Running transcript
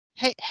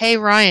Hey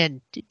Ryan,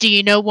 do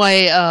you know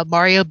why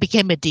Mario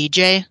became a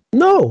DJ?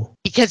 No.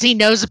 Because he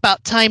knows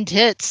about timed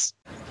hits.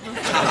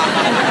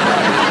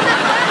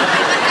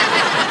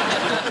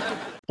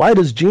 Why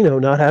does Gino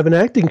not have an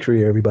acting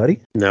career, everybody?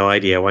 No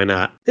idea. Why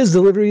not? His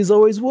delivery is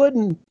always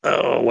wooden.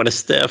 Oh, what a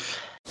stiff.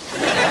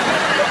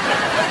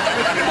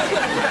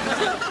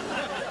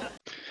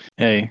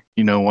 Hey,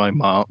 you know why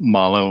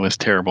Malo was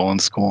terrible in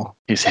school?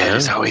 His head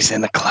is always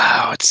in the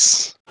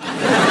clouds.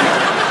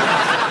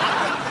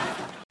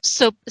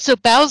 So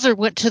Bowser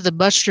went to the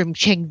Mushroom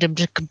Kingdom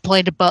to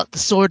complain about the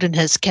sword in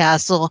his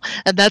castle,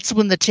 and that's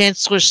when the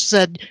Chancellor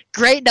said,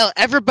 "Great, now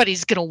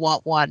everybody's gonna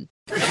want one."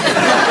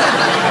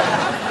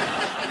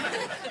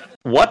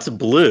 What's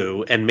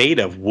blue and made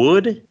of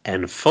wood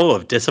and full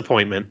of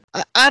disappointment?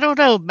 I don't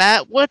know,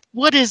 Matt.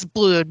 What is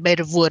blue and made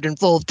of wood and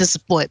full of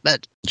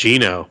disappointment?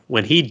 Gino,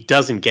 when he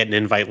doesn't get an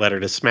invite letter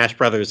to Smash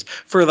Brothers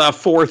for the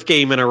 4th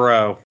game in a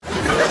row.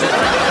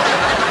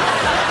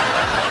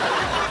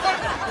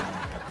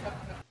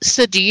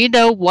 So do you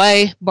know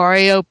why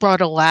Mario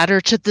brought a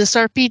ladder to this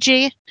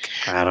RPG?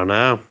 I don't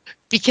know.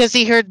 Because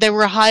he heard there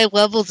were high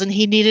levels and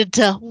he needed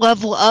to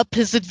level up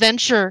his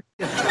adventure.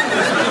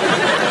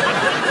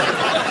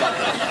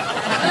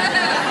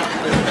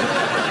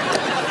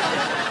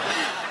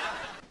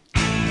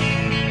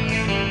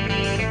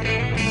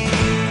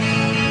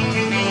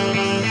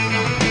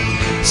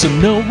 So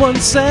no one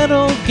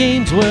settled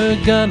games were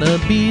gonna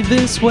be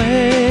this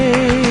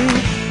way.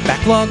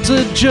 Backlog's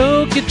a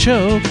joke, you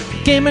choke.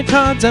 Gamer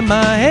cards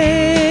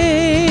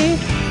MIA.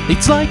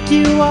 It's like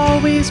you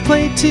always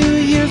play 2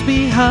 years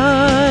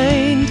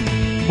behind.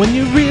 When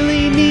you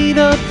really need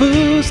a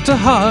boost to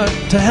heart,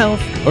 to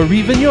health, or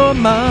even your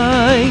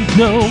mind.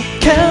 No,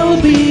 Cal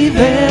will be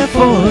there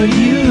for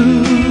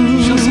you.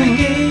 She'll say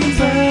games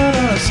that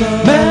are so.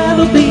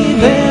 Matt'll be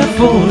there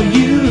for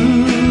you.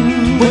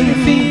 When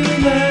you're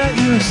feeling that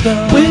you're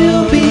stuck,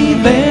 we'll be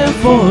there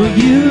for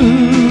you.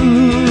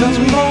 'Cause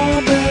we've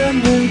all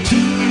been there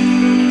too.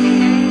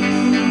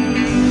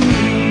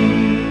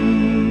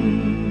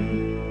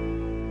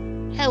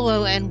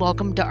 Hello and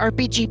welcome to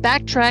RPG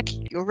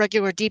Backtrack, your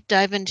regular deep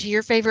dive into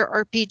your favorite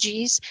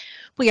RPGs.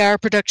 We are a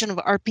production of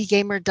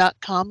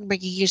rpgamer.com,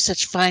 bringing you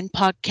such fine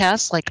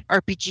podcasts like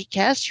RPG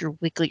Cast, your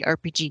weekly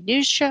RPG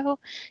news show,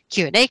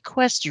 Q&A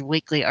Quest, your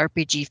weekly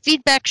RPG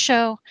feedback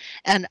show,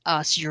 and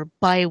us, your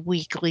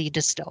bi-weekly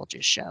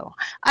nostalgia show.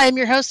 I am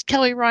your host,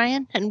 Kelly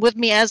Ryan, and with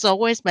me, as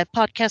always, my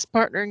podcast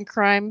partner in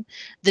crime,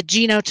 the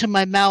Gino to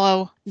my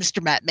Mallow,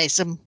 Mr. Matt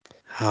Mason.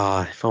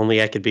 Oh, if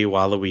only I could be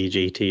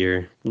Waluigi to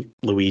your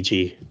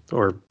Luigi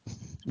or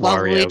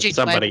Mario. Waluigi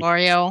to my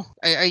Mario.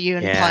 Are you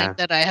implying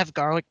that I have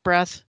garlic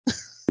breath?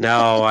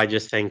 No, I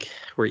just think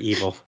we're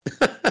evil.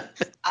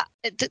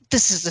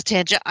 This is a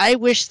tangent. I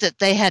wish that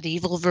they had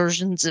evil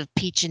versions of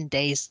Peach and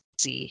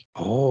Daisy.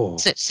 Oh.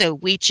 So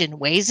Weech and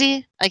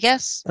Wazy, I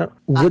guess?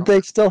 Would they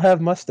still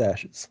have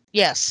mustaches?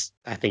 Yes.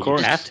 I think you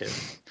have to.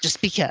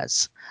 Just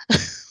because.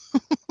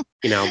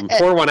 You know,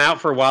 pour one out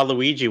for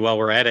Waluigi while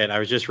we're at it. I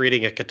was just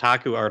reading a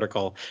Kotaku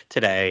article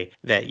today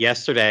that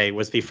yesterday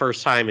was the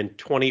first time in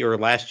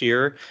last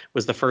year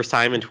was the first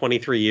time in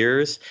 23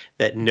 years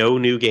that no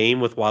new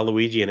game with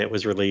Waluigi in it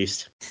was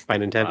released by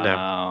Nintendo.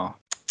 Wow.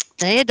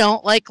 They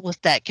don't like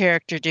that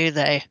character, do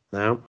they?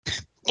 No.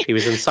 He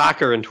was in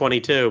soccer in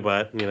 22,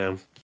 but, you know.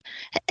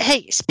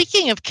 Hey,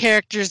 speaking of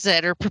characters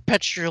that are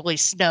perpetually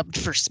snubbed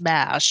for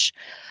Smash...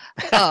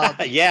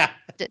 yeah.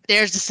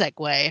 There's a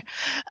segue.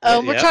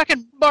 We're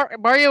talking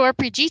Mario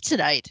RPG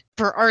tonight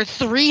for our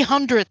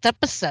 300th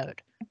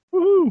episode.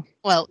 Woo.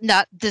 Well,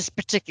 not this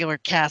particular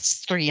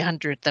cast's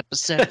 300th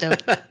episode, though.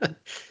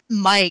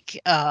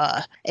 Mike,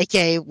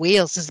 aka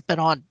Wheels, has been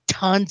on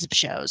tons of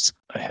shows.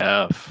 I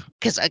have.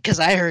 Because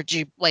I heard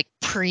you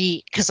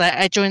because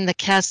I joined the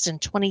cast in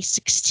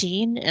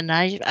 2016, and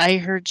I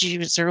heard you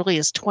as early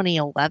as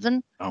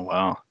 2011. Oh,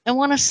 wow. I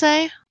want to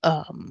say.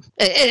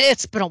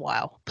 It's been a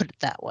while, put it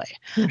that way.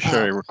 I'm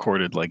sure I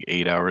recorded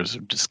 8 hours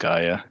of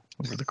Disgaea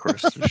over the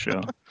course of the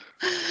show.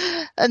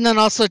 And then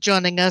also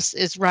joining us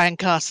is Ryan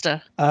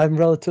Costa. I'm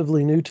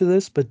relatively new to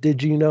this, but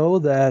did you know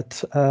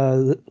that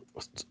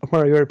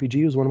Mario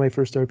RPG was one of my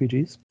first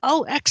RPGs?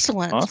 Oh,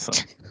 excellent.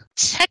 Awesome.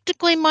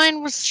 Technically,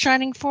 mine was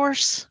Shining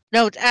Force.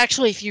 No,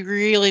 actually, if you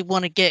really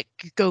want to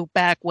go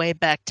way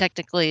back,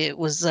 technically it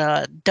was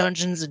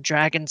Dungeons and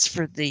Dragons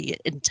for the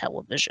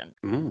Intellivision.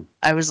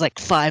 I was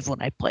 5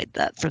 when I played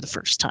that for the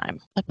first time.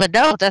 But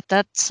no,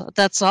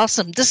 that's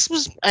awesome.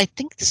 I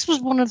think this was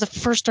one of the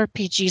first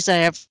RPGs I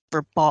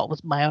ever bought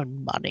with my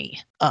own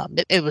money.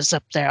 It was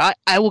up there.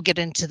 I will get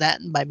into that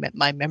in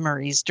my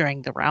memories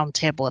during the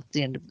roundtable at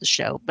the end of the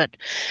show.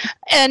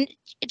 And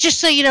just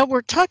so you know,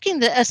 we're talking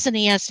the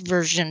SNES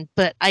version,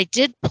 but I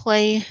did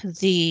play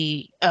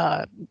the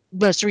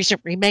most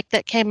recent remake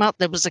that came out.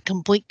 That was a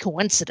complete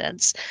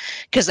coincidence,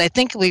 because I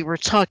think we were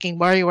talking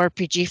Mario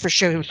RPG for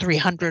show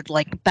 300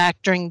 back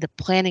during the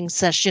planning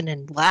session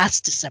in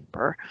last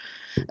December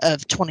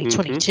of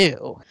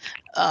 2022.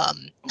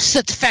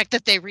 So the fact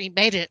that they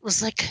remade it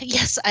was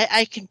yes,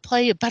 I can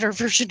play a better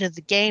version of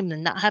the game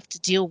and not have to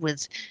deal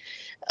with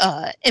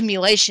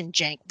emulation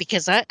jank,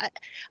 because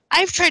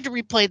I've tried to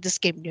replay this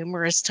game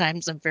numerous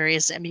times on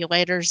various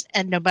emulators,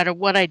 and no matter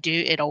what I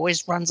do, it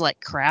always runs like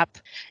crap.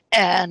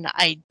 And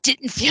I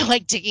didn't feel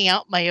like digging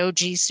out my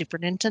OG Super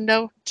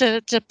Nintendo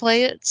to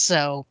play it.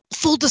 So,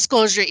 full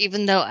disclosure,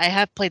 even though I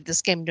have played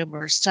this game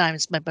numerous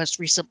times, my most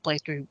recent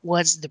playthrough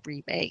was the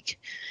remake,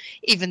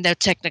 even though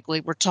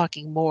technically we're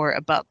talking more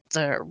about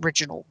the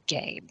original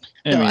game.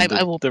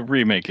 The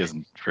remake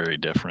isn't very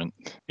different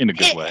in a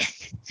good way.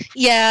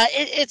 Yeah,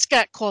 it's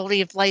got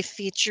quality of life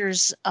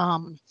features.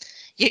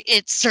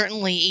 It's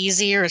certainly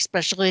easier,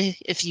 especially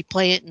if you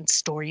play it in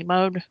story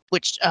mode,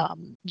 which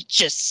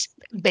just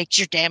makes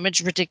your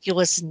damage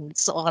ridiculous, and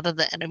a lot of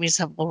the enemies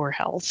have lower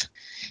health.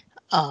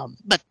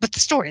 But the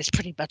story is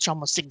pretty much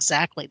almost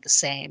exactly the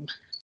same.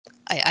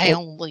 I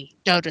only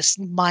noticed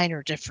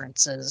minor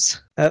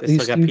differences. They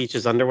still got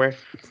Peach's underwear?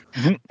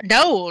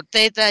 No,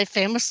 they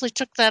famously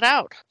took that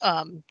out.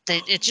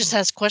 It just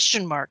has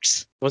question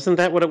marks. Wasn't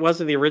that what it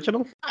was in the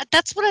original?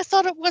 That's what I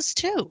thought it was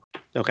too.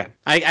 Okay.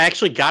 I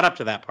actually got up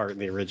to that part in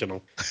the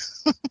original.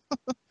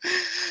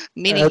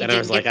 Meaning and I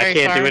was like, I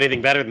can't do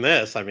anything better than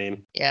this. I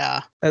mean,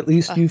 yeah. At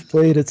least you've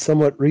played it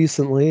somewhat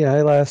recently.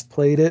 I last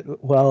played it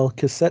while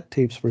cassette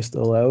tapes were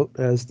still out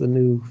as the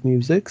new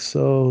music.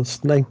 So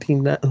it's late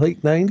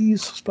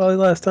 90s was probably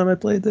the last time I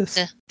played this.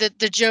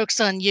 The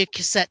jokes on you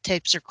cassette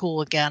tapes are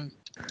cool again.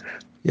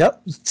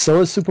 Yep.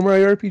 So is Super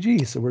Mario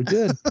RPG. So we're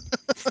good.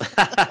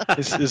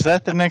 Is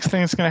that the next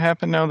thing that's going to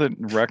happen now that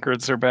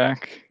records are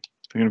back?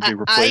 They're going to be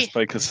replaced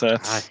by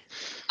cassettes?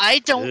 I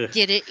don't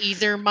get it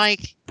either,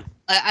 Mike.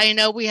 I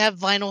know we have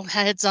vinyl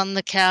heads on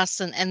the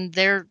cast, and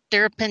their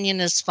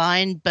opinion is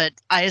fine, but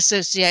I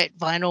associate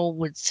vinyl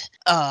with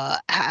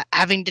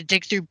having to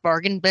dig through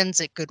bargain bins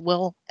at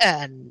Goodwill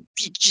and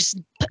just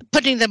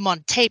putting them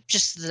on tape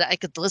just so that I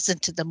could listen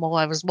to them while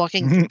I was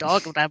walking the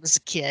dog when I was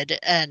a kid.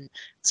 And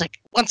it's like,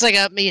 once I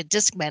got me a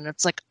Discman,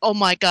 it's like, oh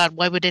my God,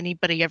 why would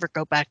anybody ever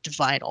go back to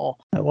vinyl?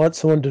 I want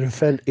someone to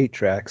defend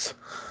 8-tracks.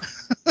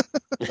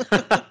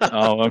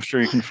 Oh, I'm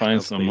sure you can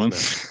find someone.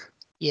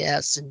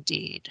 Yes,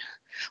 indeed.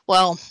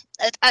 Well,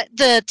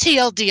 the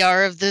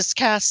TLDR of this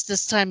cast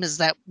this time is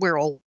that we're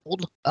old.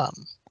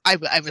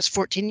 I was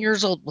 14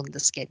 years old when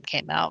this game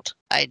came out.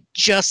 I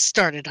just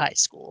started high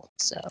school,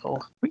 so...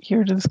 What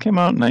year did this come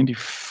out?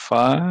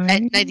 95?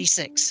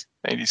 96.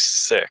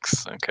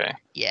 96, okay.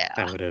 Yeah.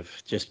 I would have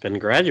just been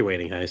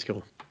graduating high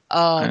school.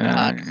 Oh,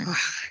 God.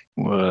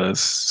 Was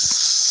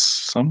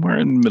somewhere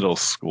in middle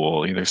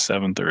school, either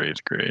 7th or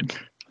 8th grade.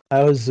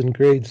 I was in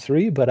grade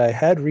 3, but I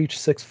had reached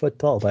 6 foot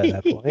tall by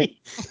that point.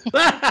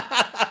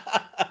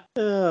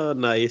 Oh,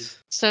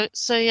 nice. So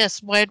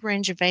yes, wide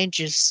range of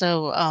ages.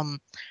 So I'm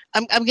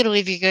gonna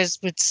leave you guys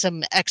with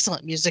some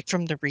excellent music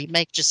from the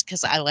remake, just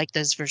because I like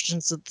those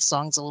versions of the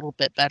songs a little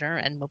bit better.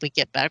 And when we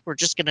get back, we're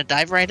just gonna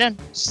dive right in.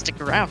 Stick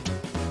around.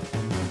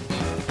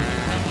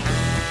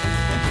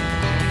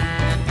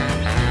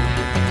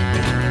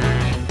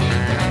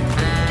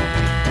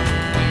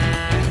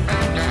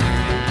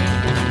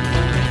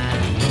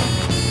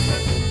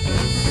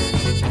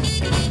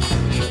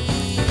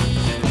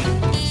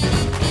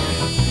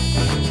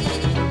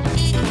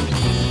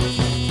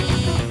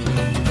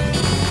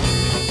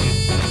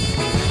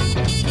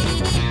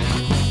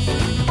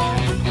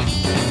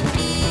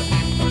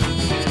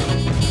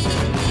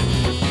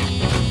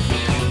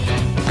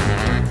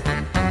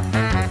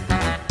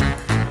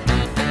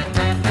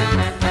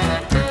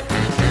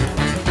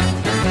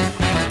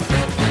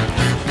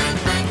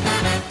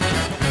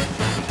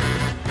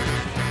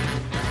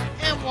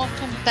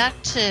 Back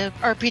to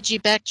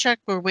RPG Backtrack,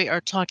 where we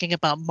are talking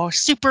about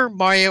Super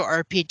Mario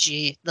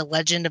RPG, The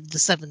Legend of the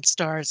Seven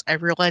Stars. I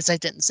realize I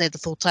didn't say the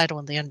full title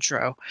in the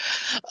intro.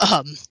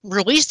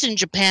 Released in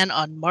Japan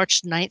on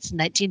March 9th,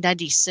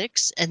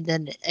 1996, and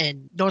then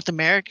in North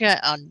America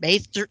on May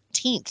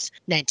 13th,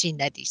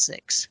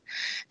 1996.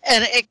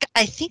 And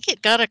I think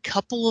it got a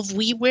couple of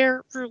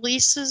WiiWare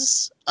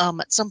releases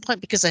at some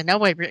point, because I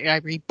know I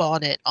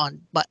rebought it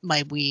on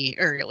my Wii,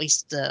 or at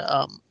least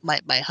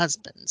my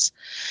husband's.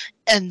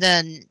 And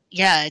then,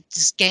 yeah,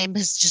 this game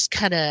has just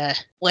kind of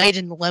laid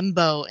in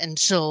limbo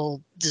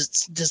until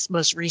this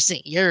most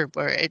recent year,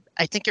 where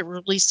I think it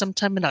released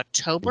sometime in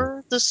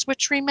October, the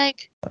Switch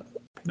remake.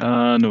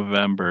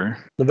 November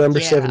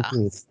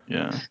 17th.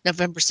 Yeah.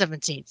 November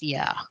 17th,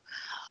 yeah.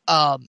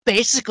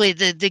 Basically,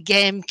 the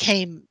game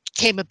came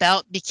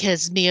about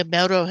because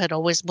Miyamoto had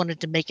always wanted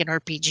to make an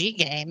RPG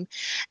game,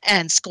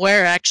 and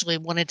Square actually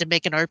wanted to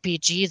make an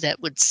RPG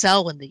that would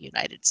sell in the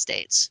United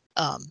States.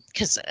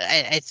 Because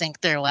I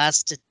think their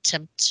last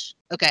attempt...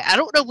 Okay, I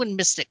don't know when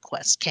Mystic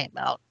Quest came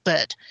out,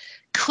 but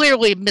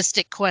clearly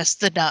Mystic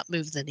Quest did not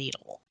move the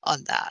needle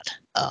on that.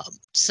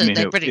 So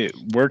it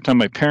worked on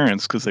my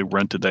parents because they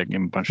rented that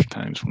game a bunch of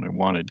times when I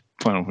wanted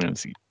Final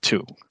Fantasy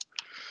II.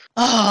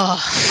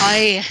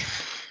 Oh,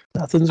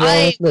 Nothing's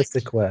wrong with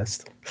Mystic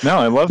Quest. No,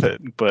 I love it,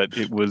 but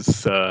it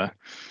was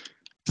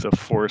It's a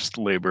forced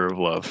labor of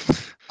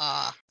love.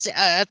 See,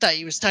 I thought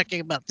you was talking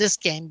about this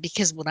game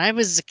because when I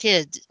was a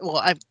kid,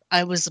 well,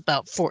 I was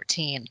about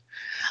 14.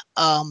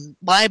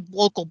 My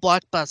local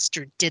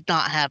Blockbuster did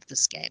not have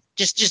this game.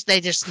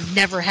 They just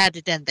never had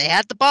it in. They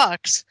had the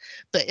box,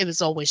 but it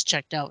was always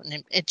checked out,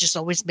 and it just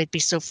always made me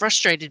so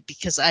frustrated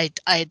because I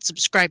had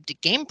subscribed to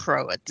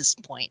GamePro at this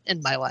point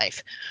in my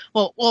life.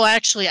 Well,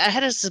 actually, I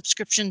had a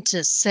subscription to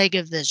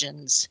Sega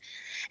Visions.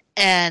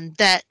 And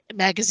that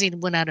magazine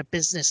went out of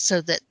business so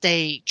that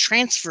they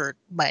transferred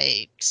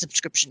my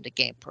subscription to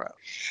GamePro.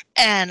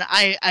 And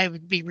I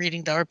would be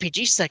reading the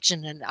RPG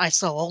section and I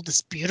saw all this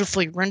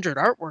beautifully rendered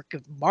artwork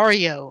of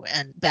Mario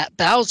and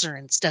Bowser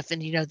and stuff.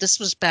 And, this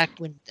was back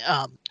when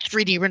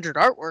 3D rendered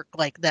artwork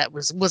like that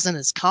wasn't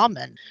as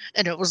common.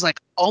 And it was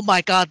like, oh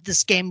my God,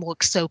 this game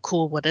looks so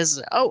cool. What is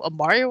it? Oh, a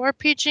Mario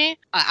RPG?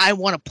 I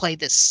want to play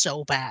this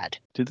so bad.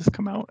 Did this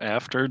come out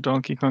after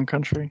Donkey Kong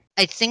Country?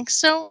 I think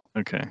so.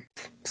 Okay.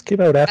 This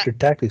came out after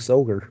Tactics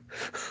Ogre.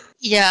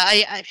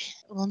 Yeah,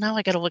 well, now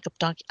I got to look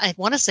up I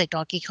want to say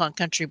Donkey Kong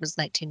Country was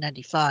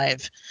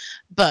 1995,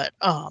 but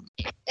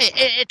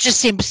it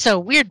just seems so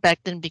weird back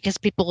then because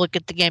people look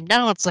at the game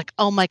now, it's like,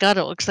 oh my God,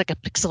 it looks like a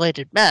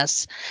pixelated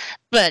mess.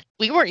 But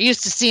we weren't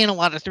used to seeing a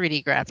lot of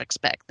 3D graphics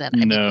back then.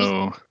 I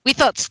mean, we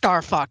thought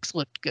Star Fox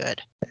looked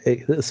good.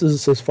 Hey, this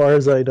is, as far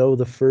as I know,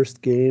 the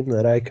first game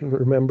that I can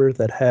remember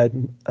that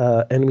had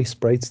enemy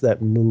sprites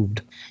that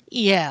moved.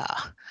 Yeah.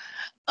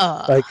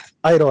 Like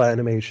idle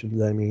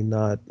animations, I mean,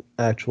 not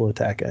actual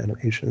attack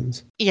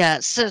animations. Yeah,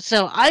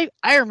 so I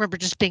remember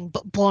just being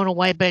blown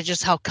away by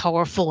just how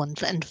colorful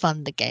and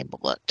fun the game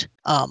looked.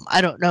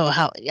 I don't know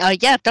how.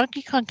 Yeah,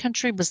 Donkey Kong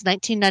Country was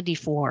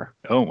 1994.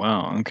 Oh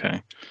wow,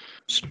 okay.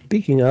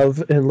 Speaking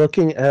of, and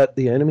looking at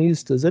the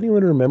enemies, does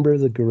anyone remember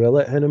the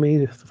gorilla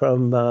enemy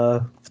from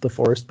the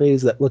forest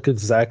maze that looked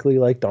exactly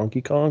like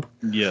Donkey Kong?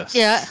 Yes.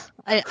 Yeah,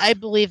 I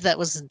believe that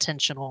was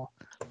intentional.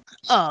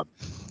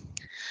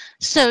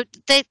 So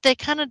they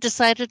kind of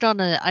decided on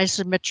an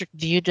isometric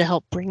view to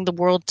help bring the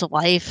world to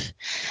life.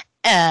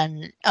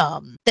 And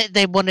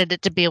they wanted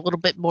it to be a little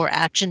bit more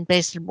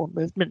action-based and more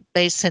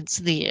movement-based since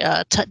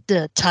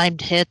the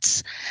timed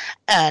hits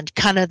and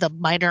kind of the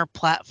minor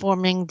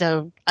platforming,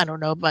 though I don't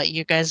know about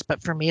you guys,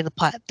 but for me,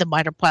 the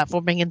minor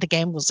platforming in the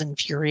game was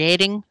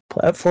infuriating.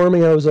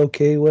 Platforming I was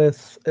okay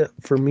with.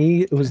 For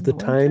me, it was the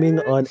timing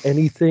on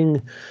anything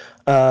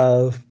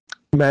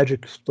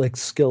magic like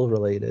skill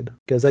related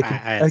because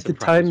I could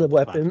time the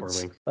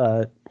weapons.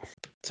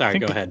 Sorry,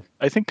 go ahead.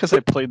 I think because I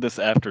played this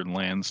after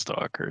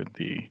Landstalker,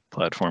 the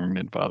platform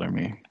didn't bother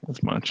me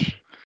as much.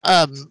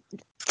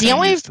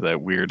 Used to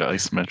that weird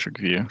isometric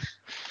view.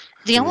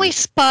 The only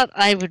spot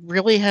I would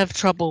really have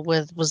trouble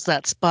with was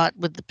that spot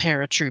with the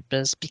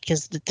paratroopers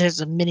because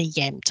there's a mini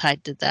game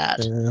tied to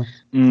that.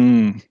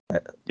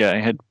 Yeah, I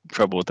had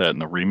trouble with that in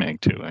the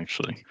remake too,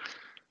 actually.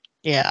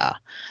 Yeah,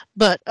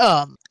 but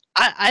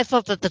I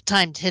thought that the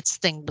timed hits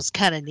thing was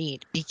kind of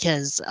neat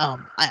because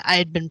I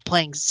had been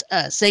playing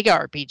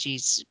Sega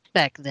RPGs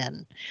back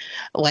then,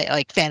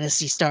 like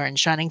Phantasy Star and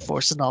Shining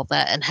Force and all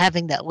that, and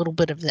having that little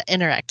bit of the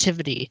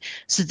interactivity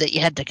so that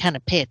you had to kind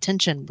of pay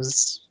attention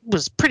was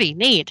pretty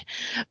neat.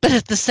 But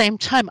at the same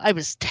time, I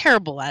was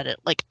terrible at it.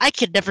 Like, I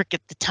could never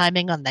get the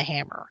timing on the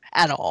hammer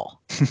at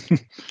all.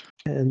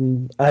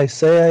 And I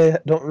say I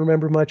don't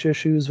remember much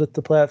issues with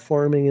the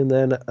platforming, and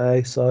then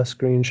I saw a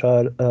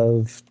screenshot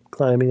of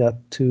climbing up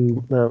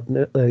to Mount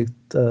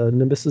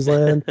Nimbus's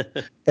land,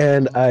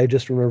 and I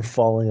just remember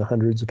falling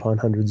hundreds upon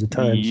hundreds of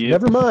times. Yep.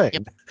 Never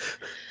mind.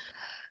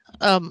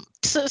 Yep.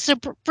 So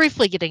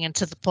briefly getting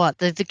into the plot,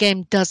 the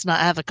game does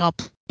not have a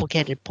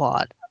complicated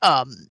plot.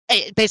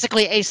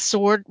 Basically a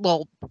sword.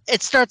 Well,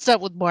 it starts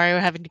out with Mario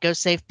having to go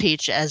save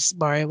Peach, as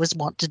Mario was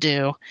wont to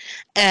do,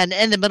 and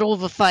in the middle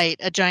of a fight,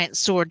 a giant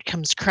sword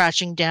comes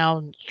crashing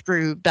down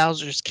through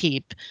Bowser's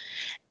Keep,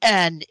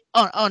 and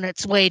on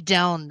its way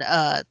down,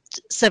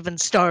 7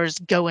 stars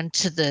go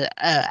into the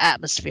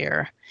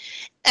atmosphere.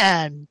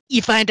 And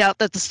you find out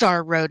that the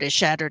Star Road is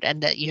shattered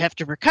and that you have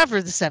to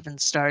recover the 7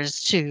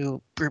 stars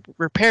to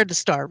repair the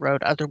Star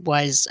Road.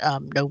 Otherwise,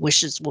 no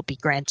wishes will be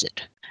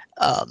granted.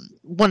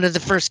 One of the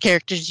first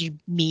characters you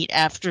meet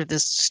after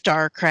this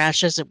star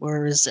crash, as it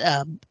were, is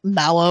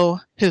Mallow,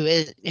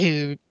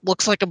 who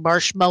looks like a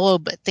marshmallow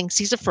but thinks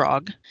he's a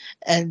frog.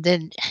 And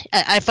then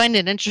I find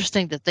it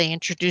interesting that they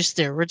introduced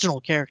their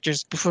original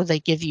characters before they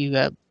give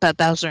you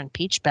Bowser and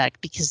Peach back,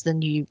 because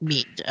then you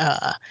meet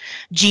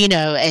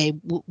Gino,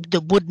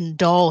 the wooden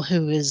doll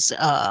who is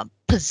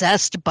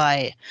possessed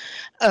by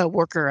a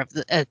worker of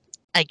the.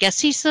 I guess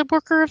he's the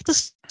worker of the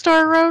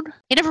Star Road.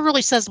 He never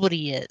really says what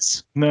he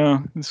is.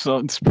 No,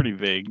 it's pretty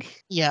vague.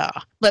 Yeah,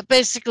 but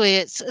basically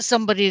it's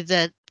somebody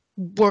that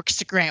works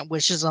to grant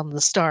wishes on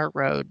the Star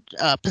Road,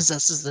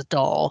 possesses a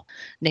doll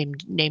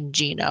named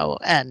Gino,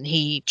 and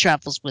he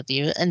travels with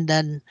you. And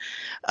then,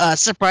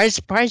 surprise,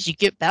 surprise, you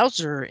get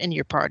Bowser in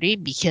your party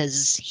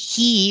because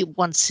he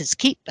wants his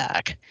keep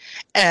back.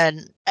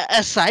 And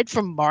aside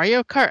from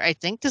Mario Kart, I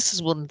think this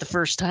is one of the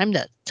first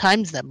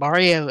times that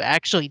Mario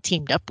actually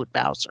teamed up with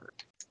Bowser.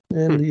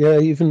 And yeah,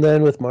 even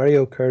then with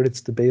Mario Kart,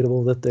 it's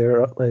debatable that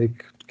they're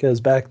like, because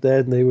back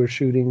then they were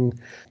shooting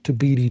to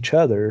beat each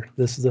other.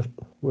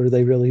 Were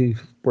they really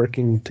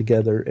working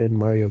together in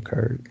Mario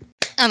Kart?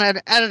 And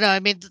I don't know. I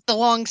mean, the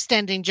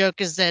long-standing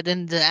joke is that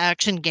in the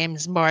action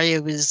games,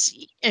 Mario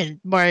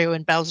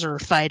and Bowser are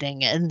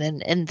fighting, and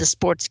then in the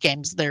sports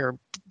games, they're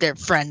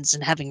friends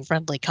and having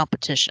friendly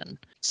competition.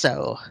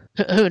 So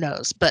who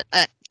knows? But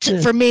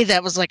for me,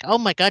 that was like, oh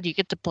my god, you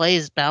get to play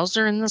as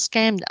Bowser in this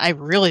game. I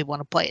really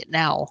want to play it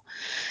now.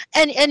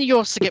 And you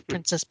also get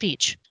Princess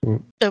Peach.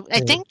 So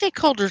I think they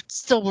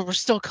we're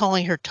still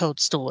calling her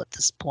Toadstool at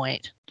this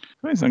point.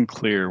 It was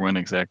unclear when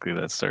exactly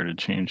that started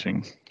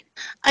changing.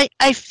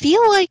 I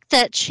feel like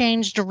that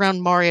changed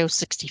around Mario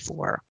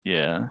 64.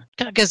 Yeah.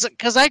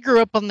 Because I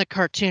grew up on the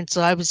cartoon,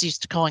 so I was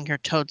used to calling her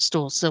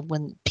Toadstool. So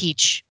when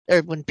Peach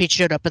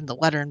showed up in the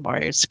letter in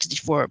Mario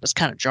 64, it was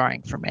kind of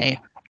jarring for me.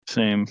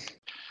 Same.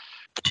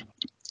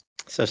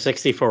 So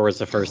 64 was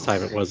the first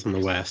time it was in the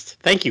West.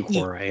 Thank you,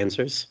 Quora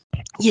Answers.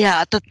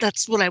 Yeah,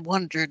 that's what I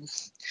wondered.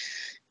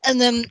 And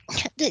then,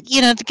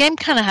 the game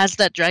kind of has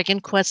that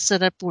Dragon Quest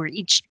setup where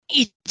each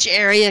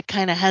area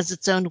kind of has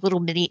its own little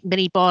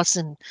mini boss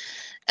and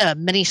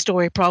mini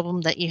story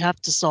problem that you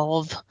have to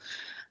solve.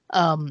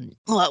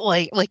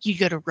 Like you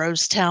go to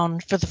Rose Town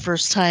for the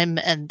first time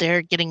and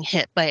they're getting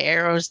hit by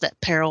arrows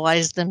that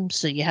paralyze them,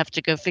 so you have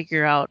to go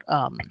figure out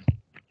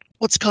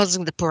what's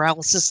causing the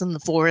paralysis in the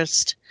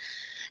forest.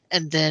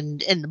 And then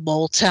in the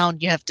Mole Town,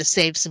 you have to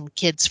save some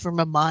kids from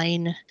a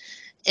mine.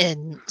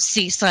 In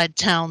Seaside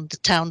Town, the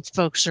town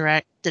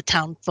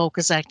folk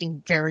is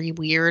acting very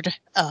weird.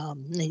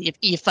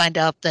 You find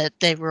out that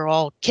they were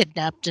all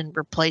kidnapped and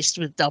replaced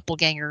with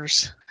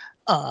doppelgangers.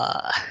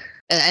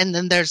 And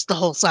then there's the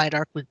whole side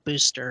arc with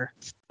Booster.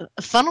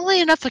 Funnily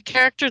enough, a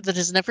character that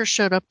has never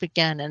showed up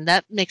again, and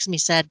that makes me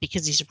sad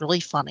because he's really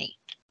funny.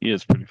 He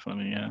is pretty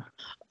funny, yeah.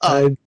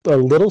 I'm a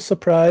little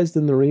surprised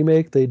in the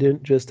remake they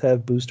didn't just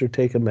have Booster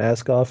take a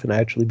mask off and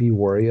actually be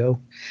Wario.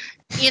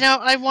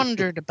 I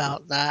wondered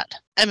about that.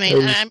 I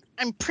mean,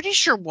 I'm pretty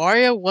sure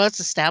Wario was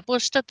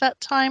established at that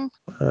time.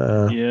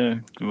 Yeah,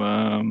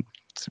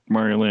 Super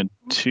Mario Land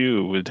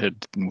 2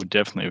 would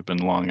definitely have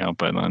been long out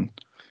by then.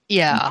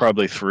 Yeah, and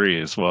probably 3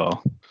 as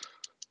well.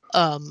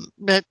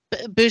 But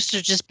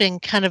Booster just being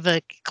kind of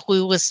a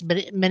clueless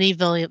mini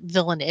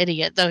villain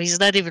idiot, though he's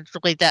not even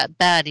really that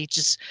bad.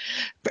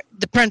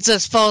 The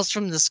princess falls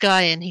from the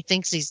sky and he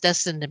thinks he's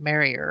destined to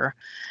marry her.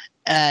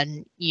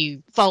 And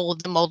you follow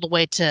them all the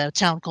way to a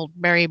town called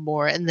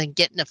Marymore and then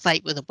get in a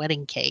fight with a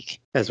wedding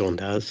cake. As one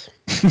does.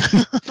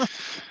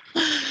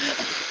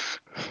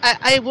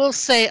 I will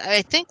say,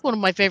 I think one of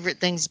my favorite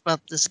things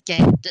about this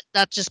game,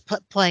 not just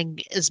playing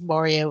as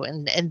Mario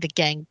and the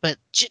gang, but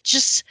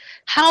just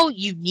how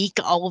unique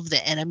all of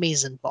the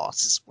enemies and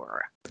bosses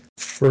were.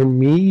 For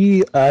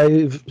me,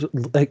 I've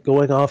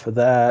going off of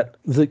that,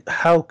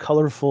 how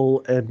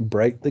colorful and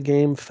bright the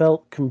game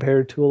felt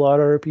compared to a lot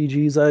of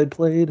RPGs I'd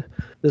played.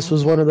 This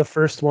was one of the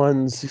first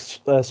ones,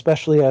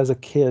 especially as a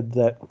kid,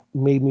 that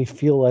made me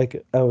feel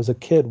like I was a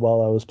kid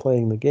while I was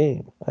playing the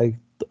game. The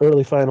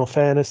early Final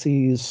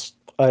Fantasies,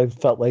 I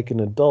felt like an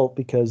adult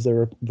because they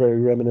were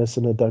very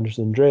reminiscent of Dungeons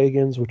and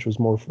Dragons, which was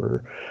more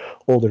for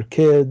older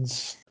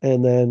kids.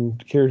 And then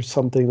here's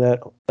something that,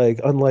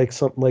 unlike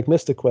something like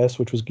Mystic Quest,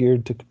 which was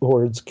geared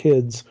towards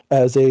kids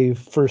as a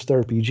first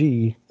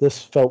RPG,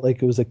 this felt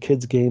like it was a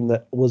kid's game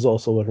that was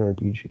also an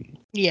RPG.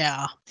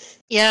 Yeah.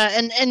 Yeah,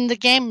 and the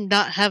game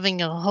not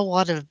having a whole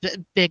lot of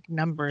big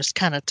numbers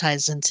kind of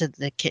ties into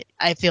the kid.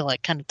 I feel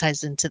like kind of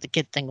ties into the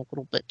kid thing a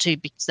little bit too,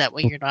 because that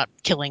way you're not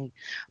killing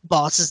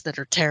bosses that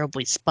are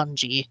terribly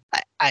spongy.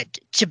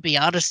 To be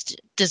honest,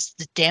 does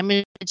the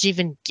damage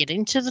even get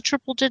into the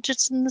triple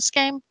digits in this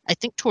game? I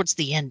think towards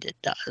the end it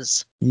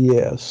does.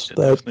 Yes,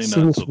 definitely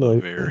not until the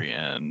very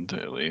end,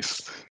 at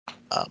least.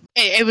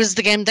 It was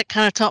the game that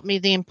kind of taught me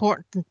the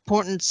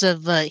importance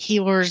of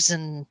healers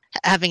and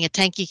having a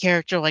tanky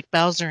character like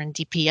Bowser and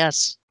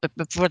DPS. But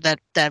before that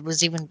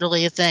was even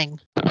really a thing.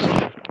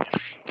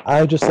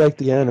 I just like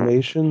the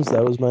animations.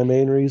 That was my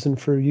main reason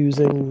for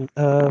using,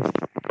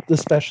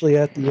 especially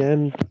at the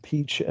end,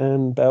 Peach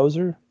and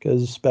Bowser,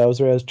 because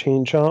Bowser has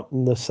Chain Chomp,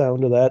 and the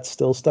sound of that's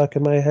still stuck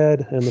in my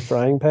head. And the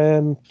frying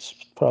pan, it's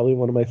probably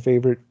one of my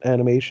favorite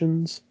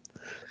animations.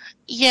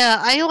 Yeah,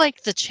 I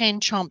like the Chain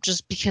Chomp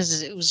just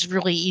because it was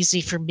really easy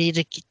for me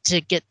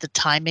to get the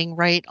timing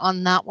right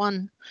on that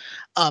one.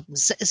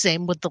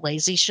 Same with the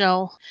Lazy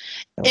Shell.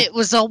 It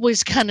was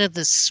always kind of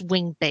the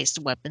swing-based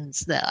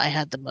weapons that I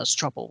had the most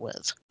trouble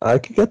with. I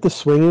could get the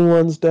swinging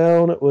ones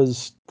down. It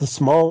was the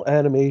small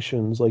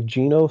animations, like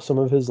Geno, some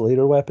of his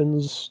later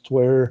weapons,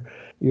 where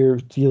you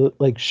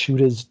shoot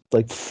his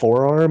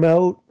forearm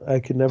out. I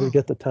could never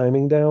get the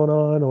timing down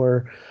on,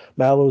 or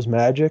Mallow's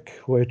Magic,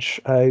 which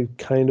I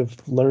kind of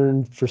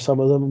learned for some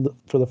of them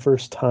for the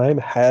first time,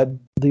 had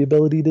the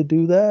ability to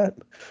do that.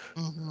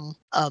 Mm-hmm.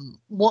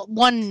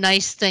 One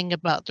nice thing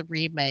about the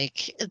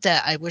remake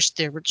that I wish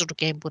the original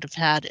game would have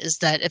had is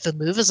that if a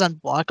move is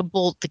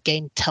unblockable, the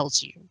game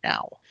tells you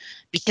now.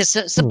 Because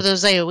some of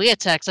those AoE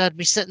attacks, I'd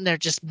be sitting there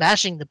just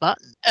mashing the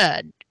button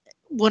and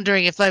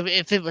wondering if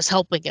it was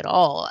helping at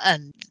all.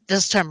 And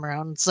this time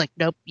around, it's like,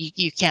 nope,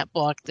 you can't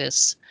block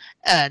this.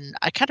 And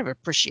I kind of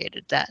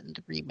appreciated that in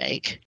the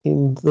remake.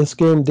 And this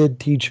game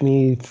did teach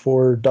me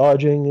for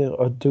dodging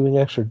or doing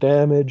extra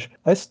damage.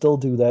 I still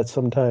do that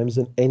sometimes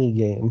in any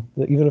game,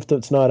 even if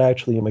it's not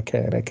actually a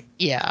mechanic.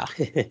 Yeah.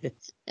 It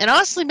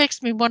honestly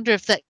makes me wonder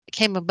if that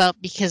came about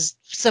because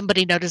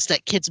somebody noticed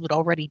that kids would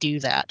already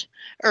do that.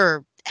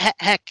 Or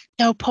heck,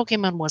 no,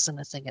 Pokemon wasn't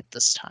a thing at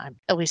this time,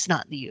 at least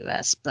not in the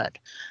US, but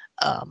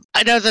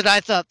I know that I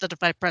thought that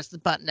if I pressed the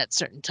button at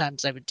certain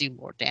times, I would do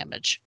more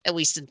damage, at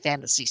least in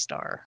Phantasy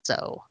Star.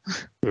 So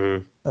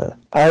I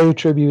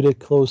attribute it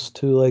close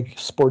to like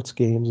sports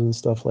games and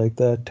stuff like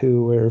that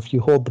too, where if you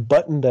hold the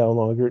button down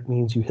longer, it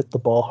means you hit the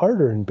ball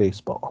harder in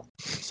baseball.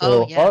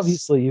 So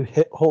obviously you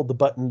hold the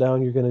button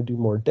down, you're going to do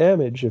more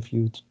damage if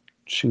you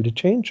shoot a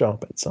chain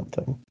jump at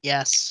something.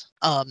 Yes.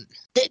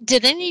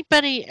 Did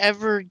anybody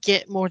ever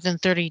get more than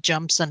 30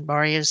 jumps on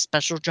Mario's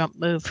special jump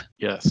move?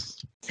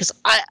 Yes. Because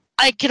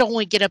I could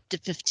only get up to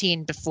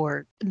 15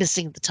 before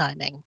missing the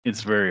timing.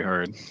 It's very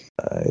hard.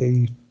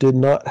 I did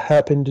not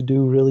happen to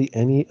do really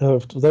any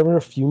of... There were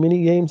a few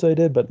mini games I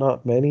did, but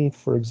not many.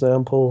 For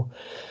example,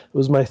 it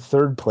was my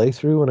third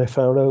playthrough when I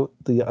found out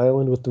the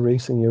island with the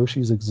racing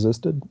Yoshis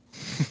existed.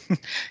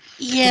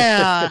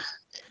 Yeah.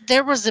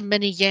 There was a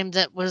mini game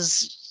that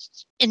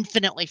was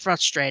infinitely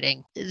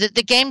frustrating.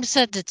 The game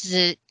said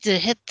to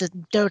hit the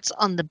notes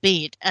on the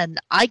beat, and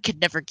I could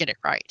never get it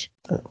right.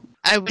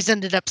 I always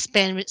ended up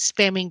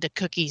spamming the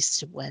cookies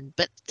to win.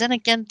 But then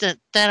again, that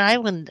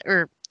island,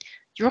 you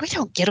really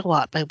don't get a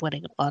lot by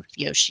winning a lot of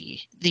the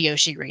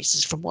Yoshi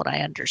races, from what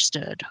I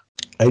understood.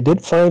 I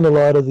did find a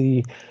lot of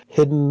the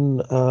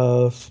hidden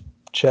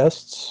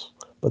chests,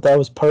 but that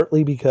was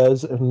partly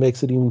because, and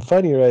makes it even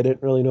funnier, I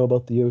didn't really know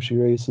about the Yoshi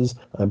races.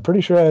 I'm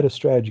pretty sure I had a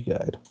strategy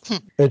guide,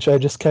 which I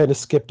just kind of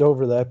skipped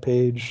over that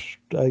page,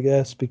 I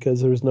guess, because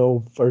there's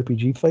no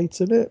RPG fights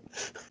in it.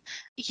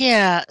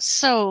 Yeah,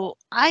 so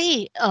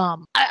I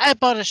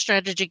bought a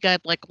strategy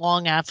guide like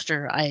long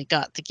after I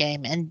got the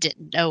game and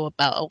didn't know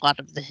about a lot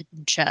of the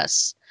hidden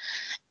chests.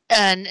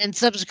 And in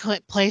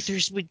subsequent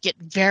playthroughs, we'd get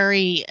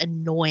very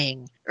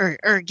annoying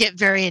or get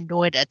very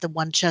annoyed at the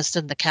one chest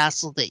in the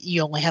castle that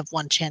you only have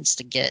one chance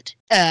to get.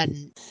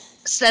 And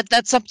said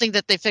that's something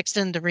that they fixed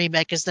in the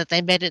remake, is that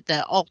they made it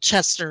that all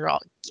chests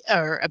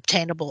are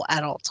obtainable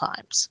at all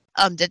times.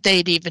 That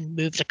they'd even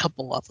moved a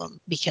couple of them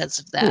because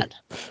of that.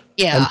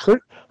 Yeah.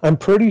 I'm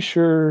pretty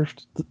sure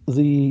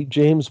the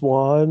James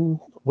Wan,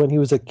 when he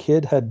was a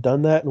kid, had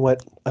done that and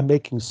went, I'm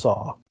making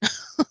Saw.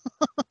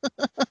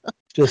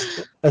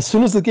 Just as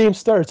soon as the game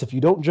starts, if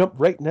you don't jump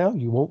right now,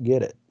 you won't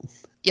get it.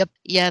 Yep.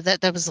 Yeah,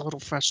 that was a little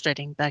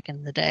frustrating back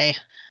in the day.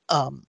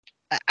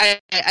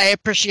 I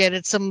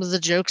appreciated some of the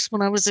jokes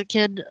when I was a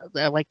kid,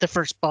 like the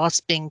first boss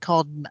being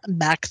called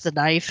Mac the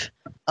Knife.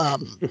 I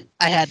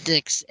had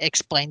to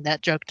explain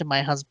that joke to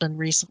my husband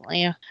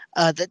recently.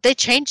 That they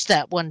changed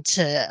that one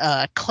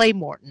to Clay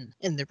Morton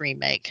in the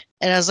remake.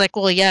 And I was like,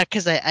 well, yeah,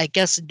 because I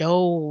guess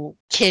no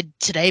kid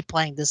today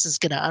playing this is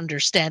going to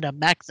understand a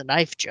Mac the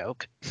Knife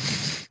joke.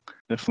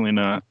 Definitely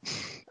not.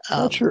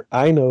 Not sure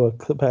I know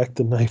a Mac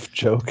the Knife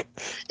joke.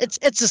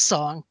 It's a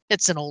song.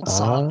 It's an old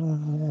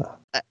song.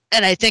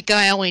 And I think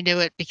I only knew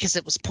it because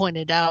it was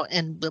pointed out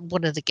in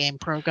one of the Game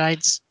Pro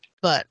guides.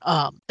 But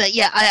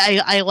yeah,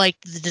 I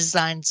liked the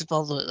designs of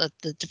all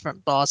the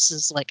different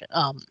bosses. Like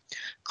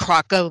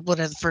Croco, one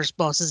of the first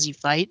bosses you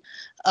fight.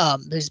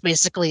 There's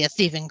basically a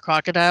thieving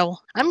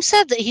crocodile. I'm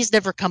sad that he's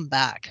never come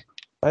back.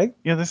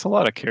 Yeah, there's a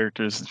lot of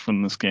characters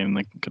from this game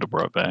they could have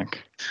brought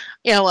back.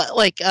 Yeah,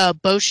 like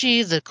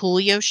Boshi, the cool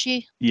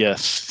Yoshi.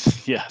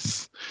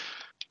 Yes.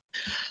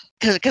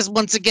 Because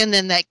once again,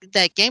 in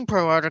that Game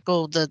Pro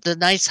article, the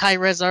nice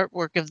high-res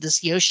artwork of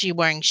this Yoshi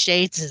wearing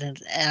shades,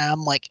 and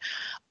I'm like,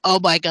 oh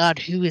my god,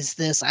 who is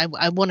this?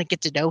 I want to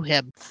get to know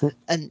him.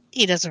 And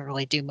he doesn't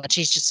really do much.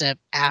 He's just an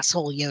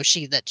asshole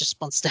Yoshi that just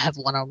wants to have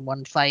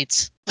one-on-one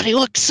fights. But he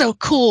looks so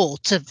cool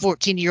to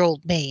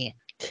 14-year-old me.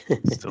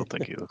 Still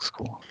think he looks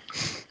cool.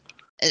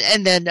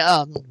 And then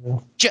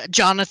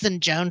Jonathan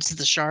Jones,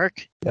 the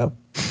shark. Yep.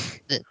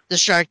 The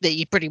shark that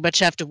you pretty much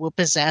have to whoop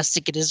his ass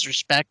to get his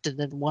respect, and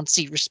then once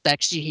he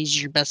respects you,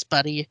 he's your best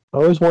buddy. I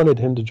always wanted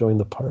him to join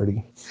the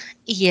party.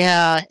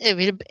 Yeah,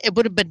 it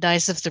would have been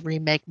nice if the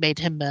remake made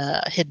him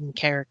a hidden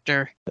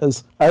character.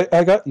 Because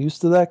I got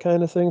used to that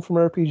kind of thing from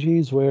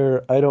RPGs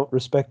where I don't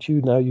respect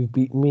you, now you've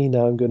beaten me,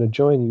 now I'm going to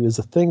join you, is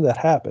a thing that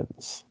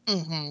happens.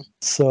 Mm-hmm.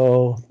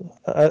 So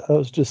I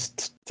was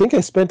just... I think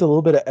I spent a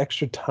little bit of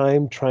extra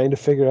time trying to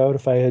figure out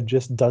if I had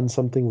just done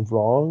something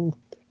wrong.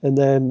 And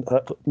then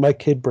my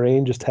kid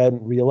brain just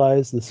hadn't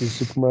realized this is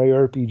Super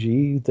Mario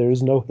RPG.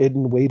 There's no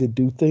hidden way to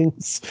do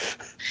things.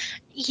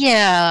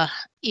 Yeah.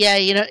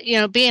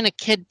 Yeah, being a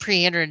kid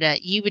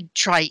pre-internet, you would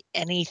try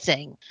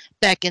anything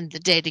back in the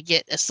day to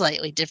get a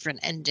slightly different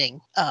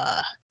ending,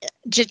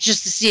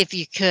 just to see if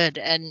you could.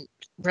 And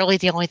really,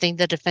 the only thing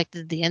that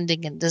affected the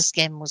ending in this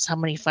game was how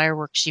many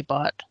fireworks you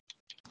bought.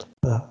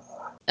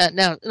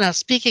 Now,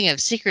 speaking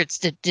of secrets,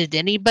 did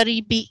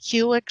anybody beat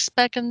Helix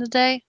back in the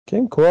day?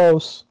 Came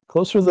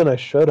closer than I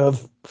should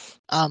have.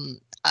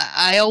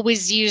 I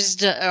always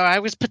used, or I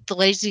always put the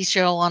lazy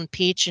shell on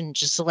Peach and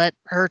just let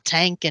her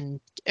tank /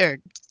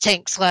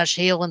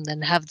 heal, and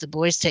then have the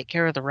boys take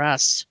care of the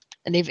rest.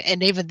 And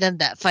even then,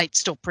 that fight's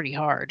still pretty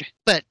hard.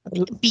 But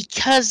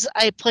because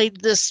I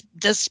played this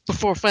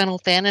before Final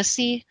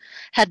Fantasy,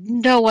 had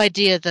no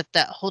idea that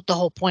the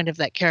whole point of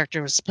that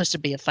character was supposed to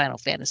be a Final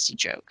Fantasy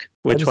joke.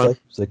 Which one?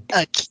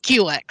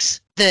 QX.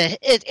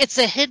 It's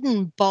a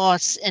hidden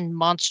boss in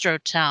Monstro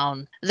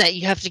Town that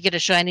you have to get a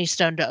shiny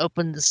stone to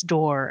open this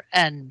door,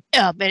 and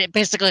it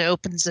basically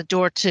opens the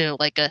door to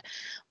like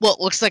what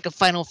looks like a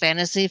Final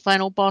Fantasy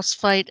final boss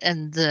fight,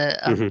 and the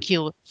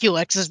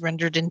QX is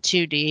rendered in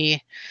 2D.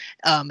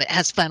 It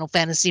has Final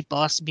Fantasy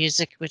boss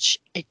music, which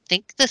I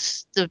think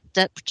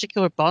that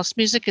particular boss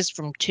music is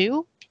from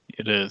 2.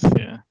 It is,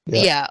 yeah.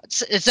 Yeah.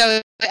 So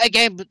a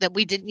game that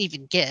we didn't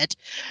even get,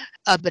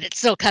 but it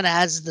still kind of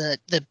has the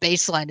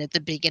baseline at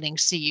the beginning,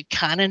 so you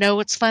kind of know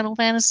it's Final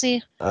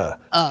Fantasy.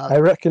 I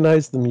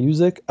recognize the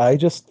music. I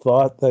just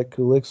thought that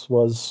Kulix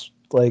was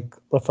like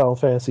a Final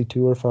Fantasy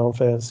 2 or Final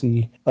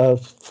Fantasy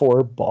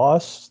 4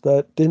 boss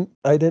that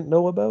I didn't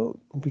know about,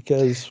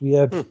 because we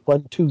had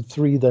 1, 2,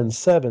 3, then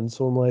 7.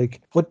 So I'm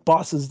like, what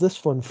boss is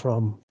this one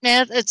from?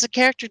 Yeah, it's a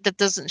character that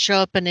doesn't show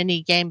up in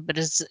any game, but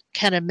is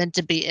kind of meant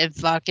to be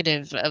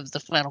evocative of the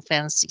Final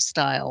Fantasy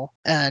style,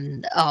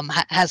 and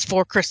has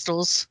 4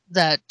 crystals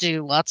that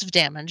do lots of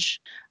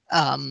damage.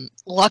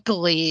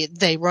 Luckily,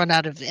 they run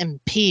out of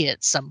MP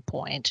at some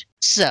point.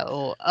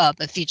 So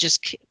if you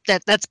just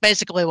that's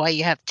basically why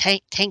you have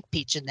tank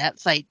Peach in that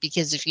fight,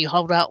 because if you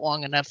hold out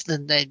long enough,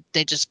 then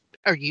they just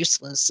are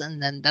useless,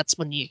 and then that's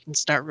when you can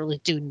start really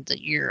doing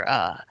your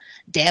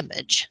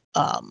damage.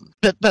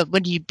 But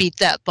when you beat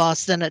that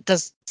boss, then it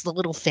does the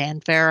little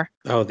fanfare.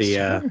 Oh,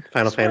 the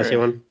Final Fantasy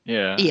one?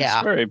 Yeah.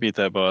 I swear I beat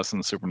that boss on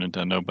the Super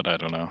Nintendo, but I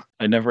don't know.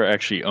 I never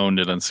actually owned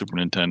it on Super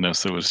Nintendo,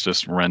 so it was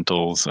just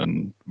rentals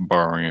and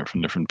borrowing it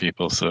from different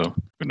people, so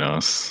who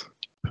knows.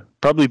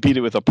 Probably beat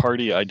it with a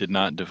party I did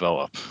not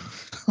develop.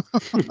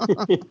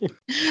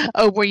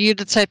 Oh, were you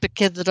the type of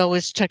kid that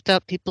always checked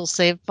out people's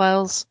save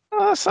files?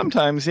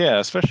 Sometimes, yeah,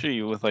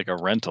 especially with like a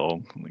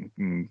rental,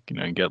 you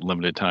get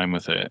limited time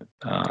with it.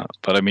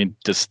 But I mean,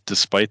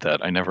 despite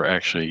that, I never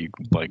actually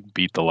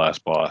beat the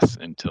last boss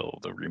until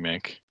the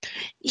remake.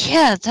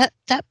 Yeah,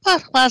 that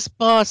last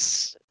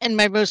boss in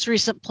my most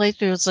recent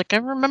playthrough was I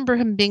remember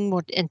him being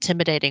more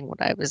intimidating when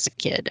I was a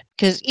kid,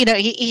 because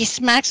he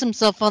smacks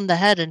himself on the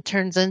head and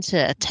turns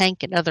into a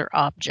tank and other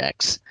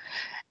objects,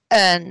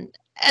 and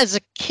as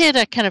a kid,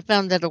 I kind of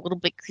found that a little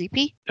bit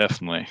creepy.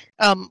 Definitely.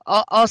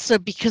 Also,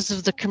 because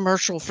of the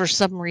commercial, for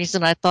some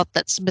reason, I thought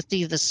that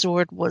Smithy the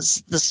Sword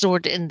was the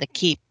sword in the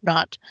keep,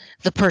 not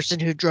the person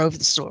who drove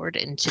the sword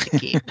into the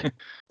keep.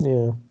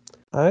 Yeah.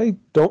 I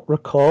don't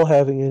recall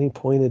having any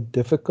point of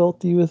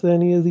difficulty with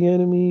any of the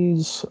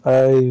enemies.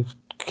 I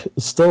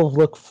still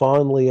look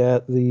fondly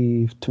at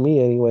the, to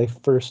me anyway,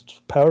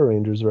 first Power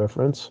Rangers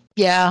reference.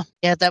 Yeah,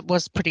 that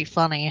was pretty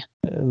funny.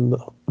 And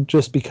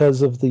just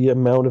because of the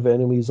amount of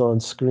enemies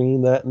on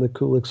screen, that and the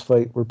Kulix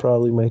fight were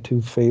probably my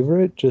 2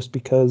 favorite, just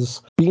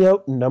because being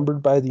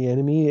outnumbered by the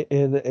enemy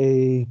in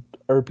a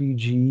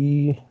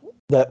RPG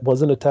that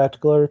wasn't a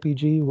tactical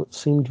RPG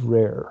seemed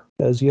rare,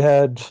 as you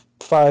had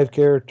 5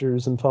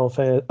 characters in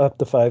up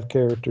to 5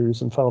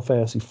 characters in Final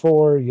Fantasy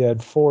 4. You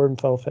had 4 in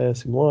Final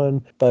Fantasy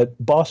 1, but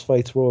boss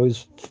fights were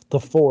always the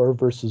 4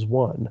 versus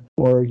 1,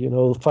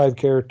 or 5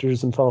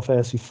 characters in Final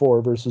Fantasy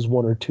 4 versus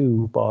 1 or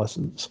 2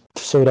 bosses.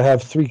 So to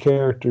have 3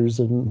 characters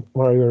in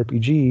Mario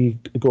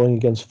RPG going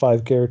against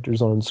 5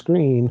 characters on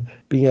screen,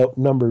 being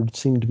outnumbered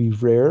seemed to be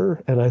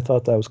rare, and I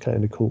thought that was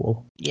kind of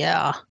cool.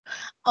 Yeah.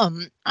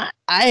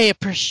 I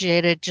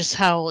appreciated just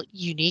how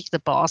unique the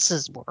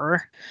bosses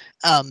were.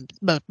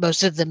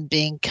 Most of them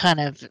being kind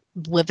of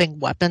living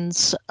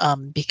weapons,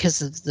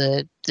 because of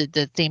the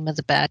theme of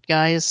the bad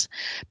guys.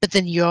 But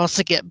then you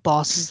also get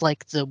bosses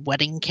like the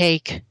wedding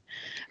cake,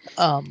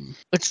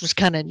 which was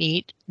kind of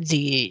neat.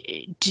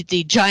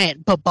 The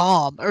giant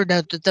bomb, or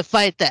no, the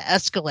fight that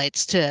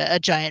escalates to a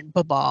giant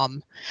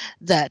bomb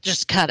that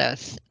just kind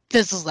of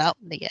fizzles out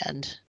in the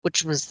end,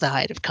 which was the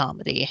height of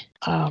comedy.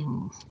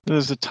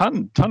 There's a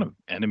ton of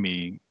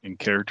enemy and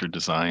character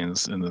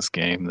designs in this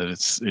game that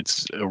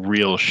it's a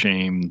real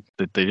shame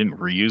that they didn't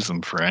reuse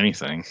them for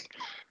anything.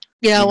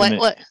 Yeah,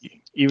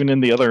 even in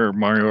the other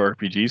Mario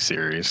RPG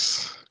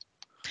series.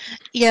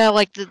 Yeah,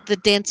 like the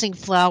dancing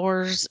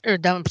flowers, or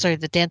no, I'm sorry,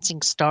 the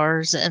dancing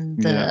stars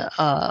and the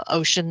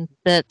ocean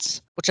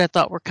bits, which I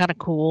thought were kind of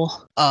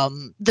cool.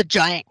 The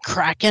giant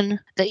kraken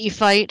that you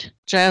fight,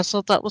 which I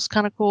also thought was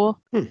kind of cool.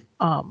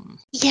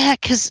 Yeah,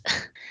 because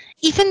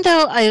even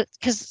though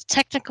because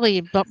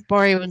technically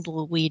Mario and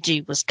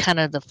Luigi was kind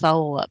of the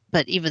follow-up,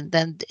 but even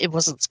then it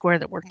wasn't Square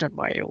that worked on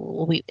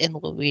Mario and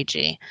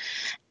Luigi.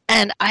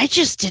 And I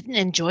just didn't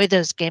enjoy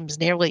those games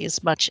nearly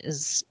as much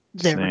as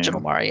the original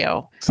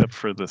Mario. Except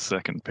for the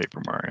second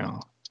Paper Mario.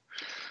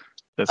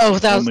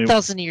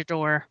 Thousand Year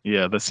Door.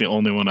 Yeah, that's the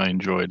only one I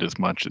enjoyed as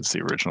much as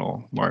the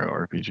original Mario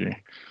RPG.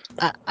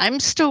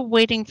 I'm still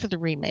waiting for the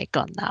remake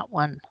on that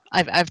one.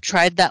 I've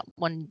tried that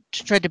one,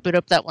 tried to boot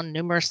up that one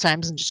numerous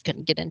times and just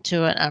couldn't get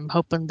into it. I'm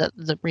hoping that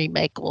the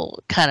remake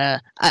will kind of,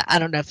 I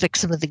don't know,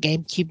 fix some of the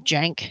GameCube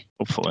jank.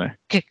 Hopefully.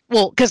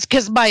 Well,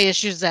 because my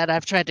issue is that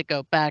I've tried to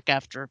go back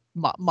after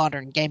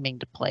modern gaming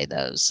to play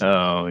those.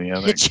 Oh,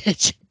 yeah.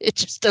 It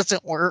just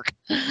doesn't work.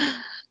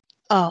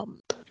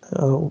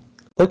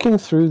 Looking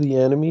through the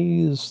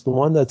enemies, the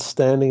one that's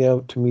standing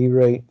out to me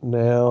right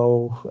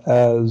now,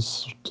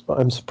 as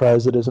I'm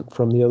surprised it isn't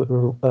from the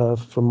other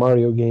from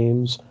Mario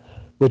games,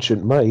 which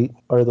it might,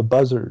 are the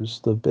buzzers,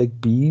 the big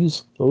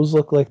bees. Those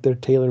look like they're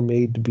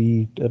tailor-made to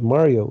be a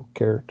Mario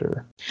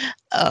character.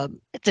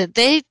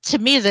 To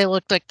me, they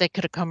looked like they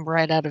could have come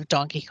right out of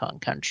Donkey Kong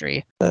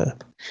Country.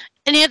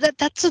 And yeah,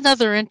 that's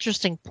another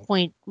interesting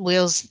point,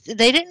 Wheels.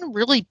 They didn't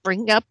really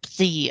bring up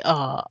they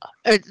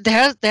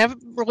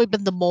haven't really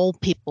been the mole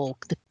people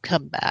that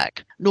come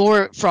back,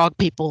 nor frog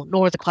people,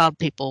 nor the cloud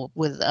people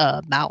with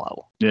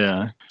Mallow.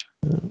 Yeah.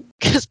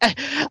 Because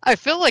I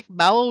feel like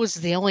Mallow is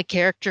the only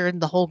character in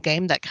the whole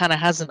game that kind of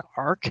has an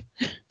arc.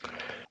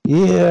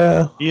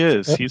 Yeah. He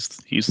is.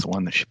 He's the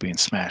one that should be in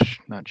Smash,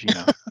 not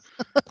Gino.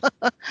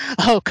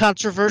 Oh,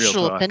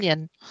 controversial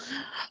opinion.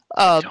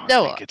 I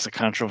don't think it's a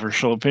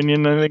controversial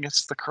opinion. I think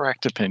it's the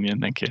correct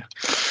opinion. Thank you.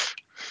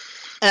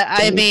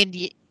 I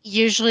mean,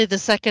 usually the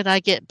second I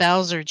get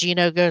Bowser,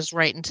 Gino goes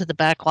right into the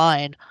back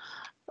line.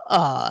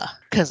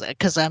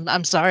 Because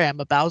I'm sorry, I'm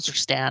a Bowser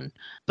stan.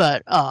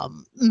 But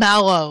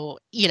Mallow,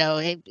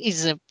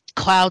 he's a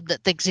cloud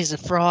that thinks he's a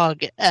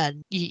frog,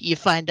 and you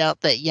find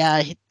out that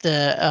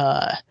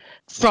the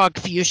frog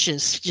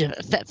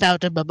fuchsias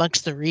found him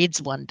amongst the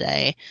reeds one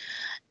day.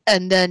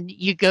 And then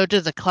you go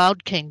to the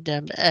Cloud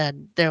Kingdom,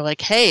 and they're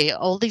like, "Hey,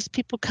 all these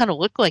people kind of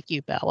look like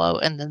you, Mallow."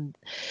 And then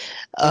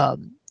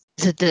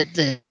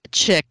the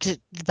chick,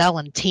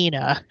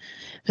 Valentina,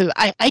 who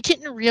I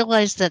didn't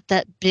realize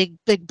that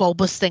big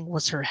bulbous thing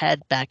was her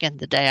head back in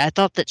the day. I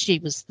thought that she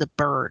was the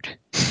bird,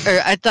 or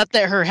I thought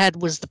that her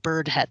head was the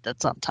bird head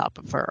that's on top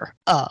of her.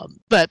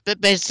 But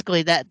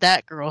basically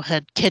that girl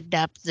had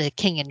kidnapped the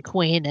king and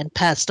queen and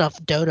passed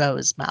off Dodo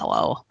as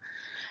Mallow.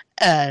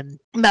 And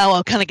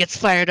Mallow kind of gets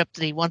fired up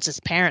that he wants his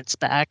parents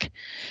back.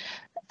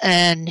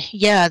 And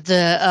yeah,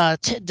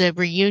 the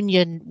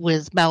reunion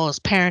with Mallow's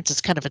parents is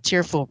kind of a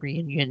tearful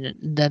reunion.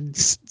 And then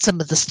some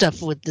of the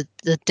stuff with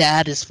the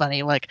dad is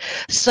funny. Like,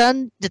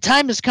 son, the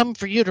time has come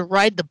for you to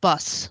ride the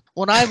bus.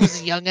 When I was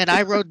a youngin',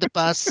 I rode the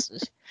bus.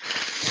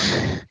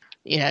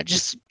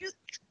 Just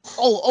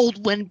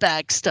old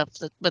windbag stuff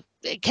but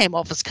it came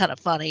off as kind of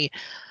funny.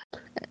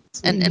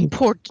 And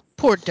poor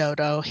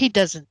Dodo, he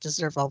doesn't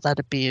deserve all that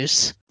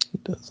abuse. He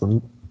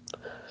doesn't.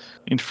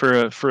 And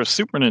for a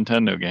Super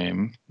Nintendo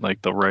game,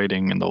 like the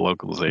writing and the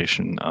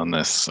localization on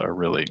this were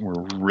really,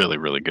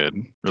 really good,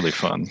 really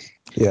fun.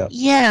 Yeah.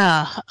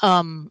 Yeah.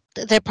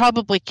 They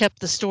probably kept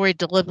the story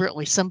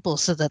deliberately simple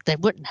so that they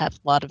wouldn't have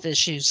a lot of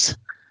issues.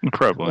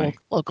 Probably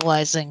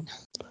localizing.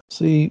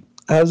 See,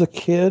 as a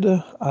kid,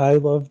 I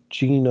loved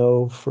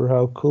Gino for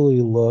how cool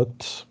he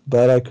looked,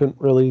 but I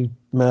couldn't really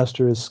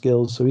master his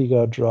skills, so he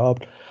got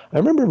dropped. I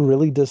remember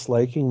really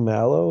disliking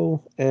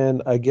Mallow,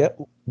 and I get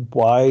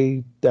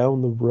why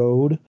down the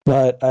road,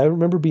 but I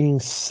remember being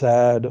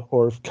sad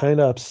or kind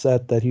of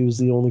upset that he was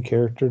the only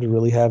character to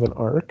really have an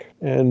arc.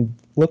 And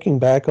looking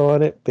back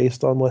on it,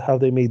 based on how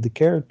they made the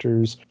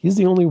characters, he's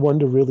the only one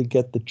to really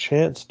get the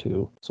chance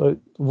to. So I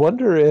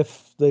wonder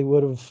if they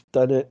would have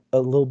done it a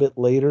little bit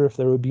later, if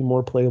there would be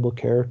more playable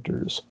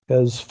characters.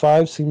 Because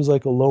 5 seems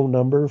like a low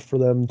number for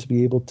them to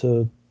be able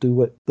to do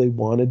what they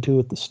wanted to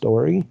with the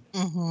story.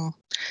 Mm-hmm.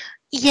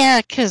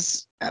 Yeah,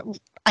 because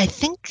I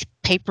think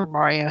Paper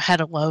Mario had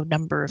a low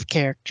number of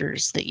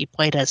characters that you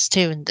played as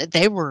too, and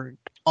they were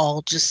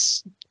all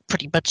just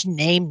pretty much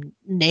named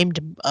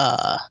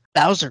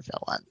Bowser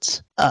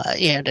villains. A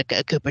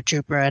Koopa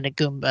Troopa and a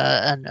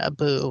Goomba and a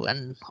Boo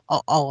and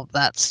all of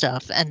that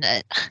stuff. And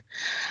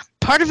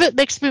part of it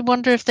makes me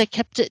wonder if they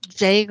kept it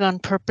vague on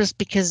purpose,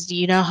 because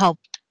you know how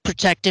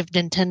protective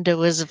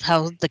Nintendo is of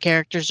how the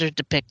characters are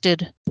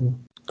depicted.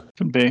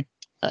 Could be.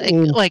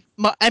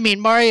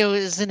 Mario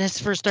is in his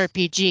first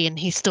RPG, and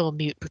he's still a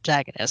mute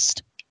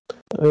protagonist.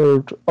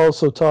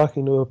 Also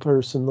talking to a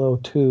person, though,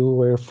 too,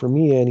 where for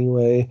me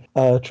anyway,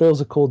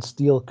 Trails of Cold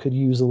Steel could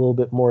use a little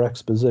bit more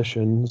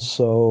exposition,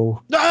 so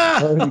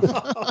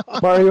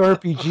Mario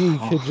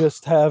RPG could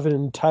just have an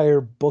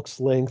entire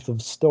book's length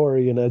of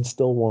story, and I'd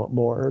still want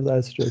more.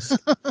 That's just...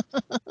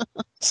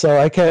 So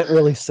I can't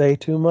really say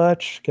too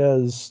much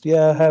because,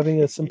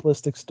 having a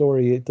simplistic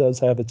story, it does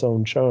have its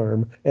own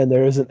charm, and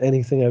there isn't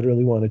anything I'd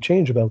really want to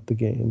change about the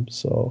game.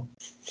 So,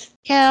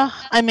 yeah,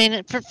 I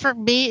mean, for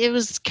me, it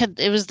was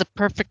the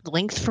perfect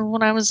length for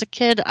when I was a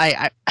kid.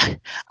 I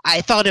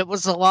thought it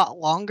was a lot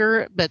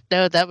longer, but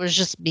no, that was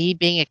just me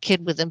being a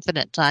kid with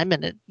infinite time,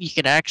 and you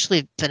could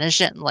actually finish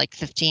it in like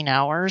 15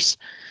 hours.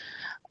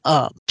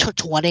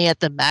 20 at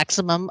the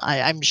maximum.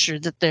 I'm sure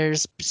that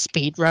there's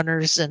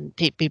speedrunners and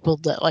people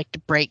that like to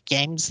break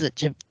games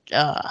that have,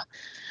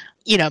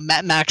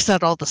 max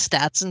out all the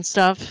stats and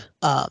stuff.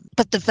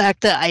 But the fact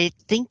that I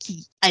think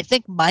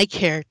my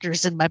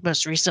characters in my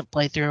most recent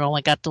playthrough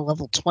only got to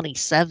level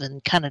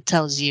 27 kind of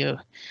tells you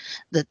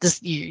that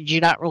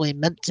you're not really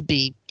meant to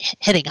be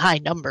hitting high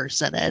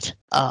numbers in it.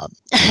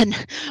 And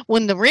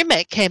when the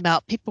remake came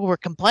out, people were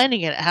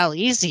complaining at how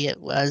easy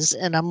it was,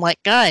 and I'm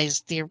like,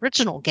 guys, the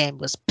original game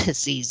was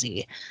piss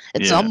easy.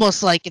 It's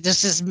almost like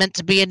this is meant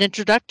to be an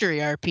introductory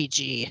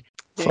RPG.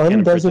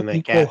 Fun doesn't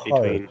equal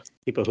hard. Between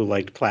people who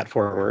liked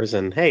platformers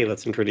and, hey,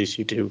 let's introduce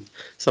you to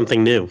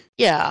something new.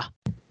 Yeah,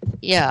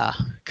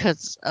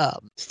 because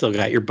still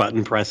got your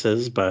button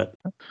presses, but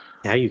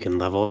now you can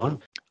level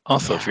up.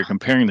 Also, if you're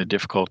comparing the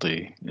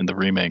difficulty in the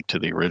remake to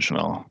the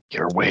original,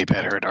 you're way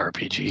better at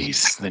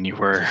RPGs than you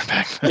were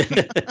back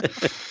then.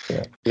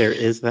 There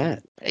is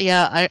that.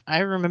 Yeah, I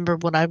remember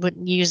when I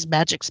wouldn't use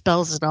magic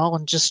spells at all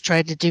and just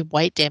tried to do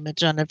white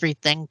damage on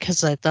everything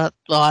because I thought,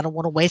 well, I don't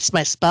want to waste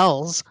my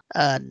spells.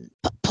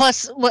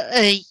 Plus,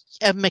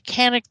 a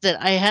mechanic that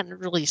I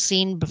hadn't really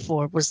seen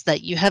before was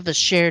that you have a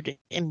shared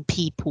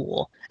MP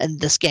pool in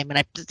this game,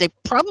 and they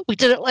probably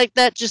did it like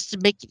that just to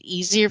make it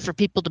easier for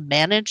people to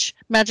manage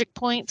magic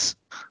points.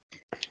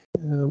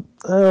 I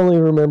only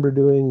remember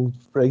doing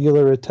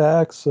regular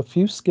attacks, a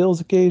few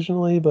skills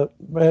occasionally, but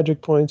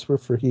magic points were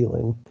for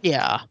healing.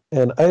 Yeah.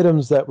 And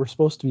items that were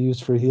supposed to be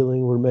used for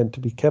healing were meant to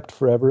be kept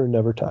forever and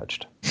never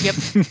touched.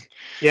 Yep.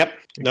 Yep.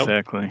 Nope.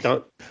 Exactly.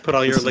 Don't put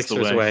all your This is the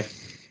elixirs way. away.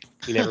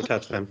 You never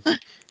touch them.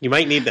 You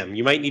might need them.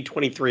 You might need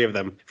 23 of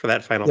them for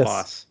that final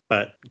boss,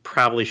 but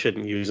probably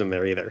shouldn't use them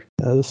there either.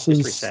 This Just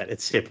is reset.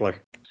 It's simpler.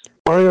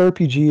 Mario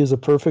RPG is a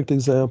perfect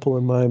example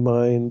in my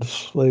mind.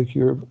 Like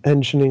you're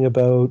mentioning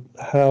about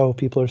how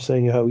people are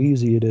saying how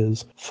easy it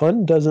is.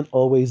 Fun doesn't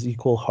always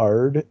equal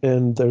hard,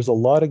 and there's a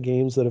lot of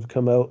games that have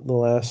come out in the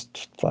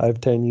last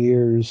 5-10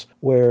 years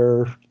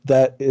where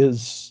that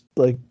is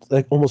like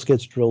almost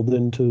gets drilled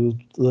into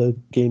the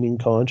gaming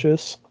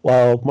conscious.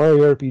 While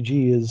Mario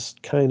RPG is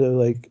kind of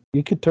like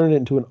you could turn it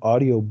into an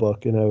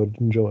audiobook and I would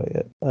enjoy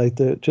it. Like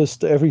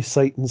just every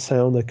sight and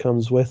sound that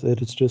comes with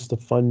it, it's just a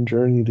fun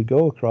journey to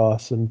go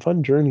across. And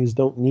fun journeys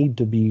don't need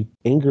to be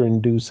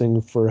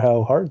anger-inducing for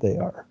how hard they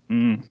are.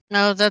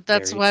 No,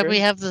 that's Very why true. we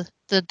have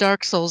the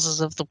Dark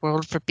Soulses of the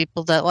world for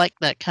people that like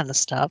that kind of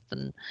stuff.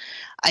 And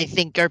I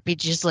think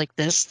RPGs like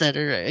this that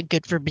are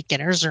good for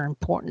beginners are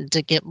important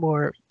to get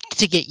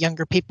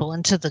younger people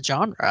into the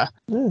genre.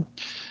 Yeah.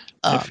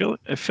 I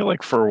feel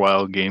like for a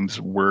while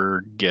games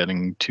were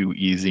getting too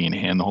easy and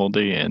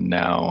handholdy, and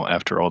now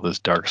after all this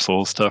Dark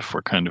Souls stuff,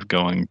 we're kind of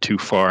going too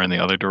far in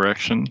the other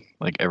direction.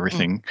 Like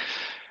everything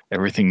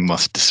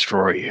must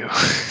destroy you.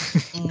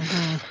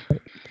 Mm-hmm.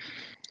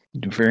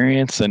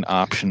 Variants and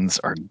options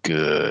are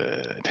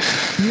good.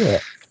 Yeah.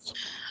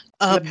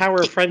 The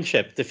power of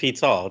friendship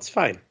defeats all. It's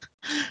fine.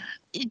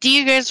 Do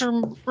you guys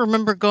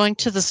remember going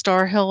to the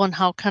Star Hill and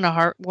how kind of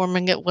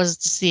heartwarming it was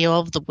to see all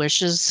of the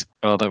wishes?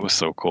 Oh, that was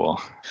so cool.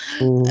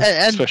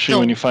 Especially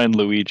when you find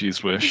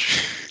Luigi's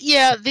wish.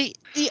 Yeah, the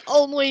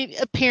only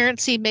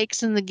appearance he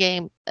makes in the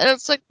game. And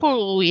it's like, poor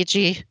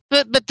Luigi.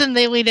 But then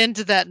they lead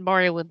into that in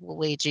Mario with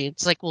Luigi.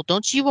 It's like, well,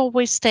 don't you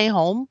always stay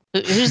home?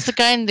 Who's the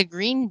guy in the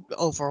green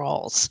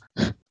overalls?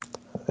 Oh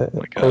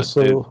my God,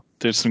 Also,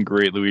 there's some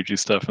great Luigi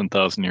stuff in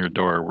Thousand Year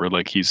Door where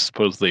like he's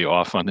supposedly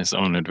off on his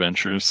own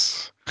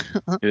adventures.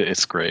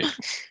 It's great.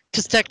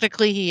 Because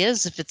technically he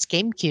is, if it's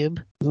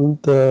GameCube.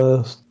 isn't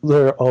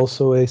there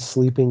also a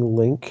sleeping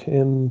Link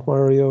in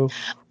Mario?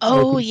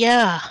 Oh,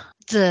 yeah.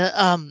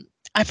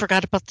 I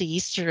forgot about the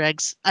Easter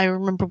eggs. I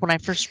remember when I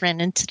first ran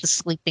into the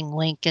Sleeping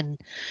Link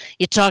and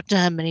you talk to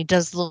him and he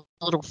does the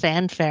little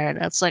fanfare and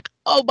it's like,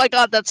 oh my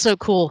God, that's so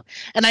cool.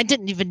 And I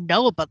didn't even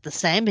know about the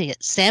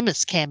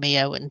Samus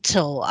cameo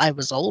until I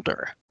was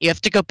older. You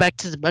have to go back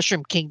to the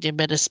Mushroom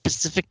Kingdom at a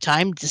specific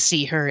time to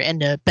see her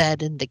in a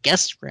bed in the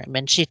guest room,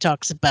 and she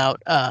talks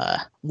about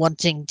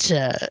wanting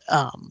to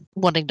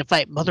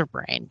fight Mother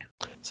Brain.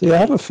 See, I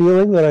have a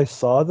feeling that I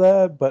saw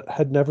that, but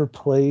had never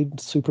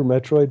played Super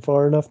Metroid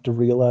far enough to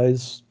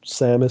realize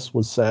Samus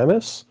was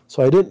Samus.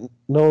 So I didn't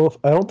know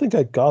I don't think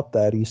I got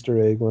that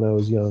Easter egg when I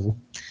was young.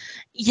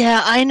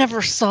 Yeah, I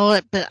never saw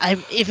it, but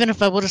even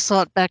if I would have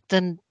saw it back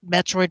then,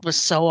 Metroid was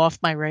so off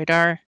my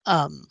radar.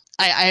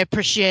 I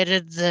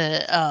appreciated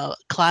the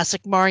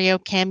classic Mario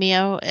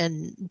cameo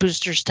in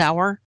Booster's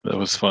Tower. That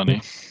was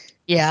funny.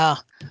 Yeah.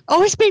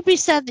 Always made me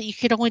sad that you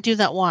could only do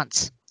that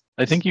once.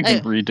 I think you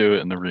can redo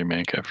it in the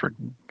remake. I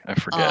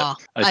forget.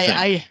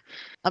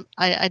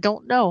 I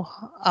don't know.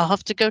 I'll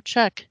have to go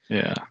check.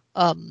 Yeah.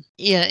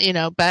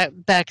 Yeah,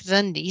 back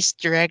then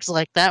Easter eggs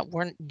like that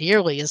weren't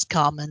nearly as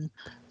common.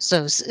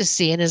 So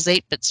seeing his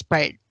 8-bit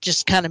sprite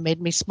just kind of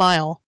made me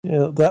smile.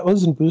 Yeah, that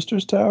was in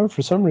Booster's Tower.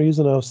 For some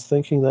reason, I was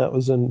thinking that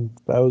was in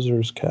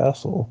Bowser's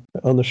Castle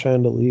on the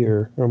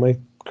chandelier. Or am I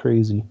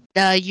crazy?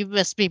 You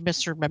must be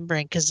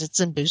misremembering because it's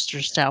in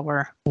Booster's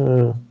Tower.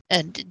 Uh,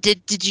 And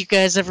did you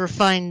guys ever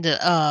find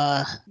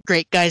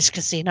Great Guys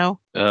Casino?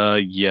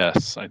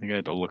 Yes. I think I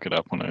had to look it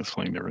up when I was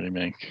playing the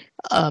remake.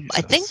 I'm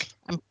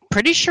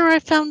pretty sure I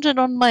found it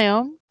on my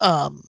own.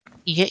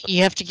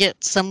 You have to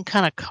get some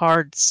kind of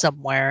card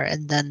somewhere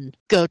and then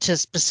go to a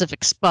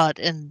specific spot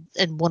in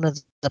one of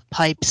the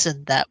pipes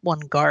in that one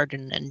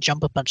garden and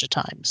jump a bunch of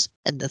times.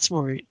 And that's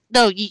where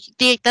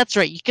that's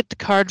right. You get the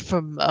card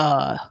from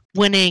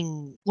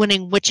winning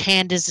Which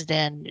Hand Is It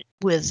In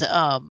with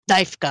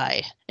Knife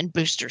Guy in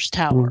Booster's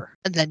Tower.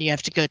 And then you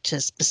have to go to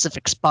a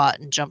specific spot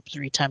and jump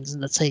 3 times,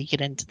 and that's how you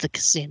get into the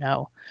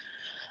casino.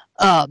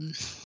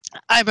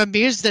 I'm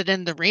amused that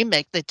in the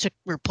remake they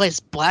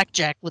replaced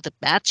blackjack with a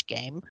match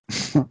game.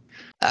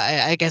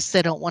 I guess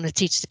they don't want to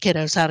teach the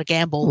kiddos how to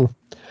gamble.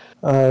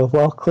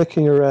 While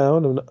clicking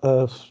around,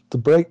 the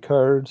break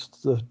cards,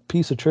 the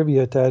piece of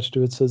trivia attached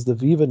to it says the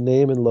Viva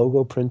name and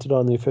logo printed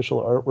on the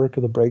official artwork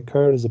of the break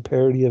card is a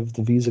parody of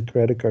the Visa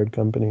credit card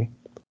company.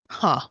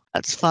 Huh,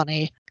 that's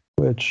funny.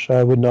 Which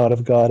I would not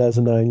have got as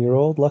a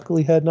 9-year-old.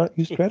 Luckily, had not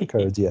used credit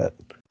cards yet.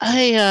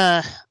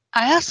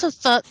 I also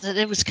thought that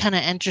it was kind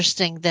of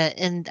interesting that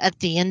at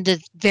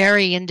the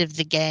very end of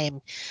the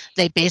game,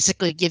 they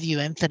basically give you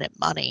infinite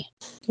money.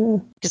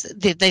 Because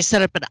they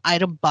set up an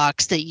item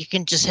box that you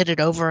can just hit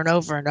it over and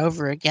over and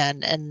over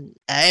again. And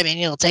I mean,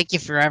 it'll take you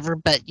forever,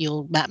 but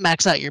you'll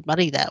max out your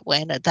money that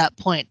way. And at that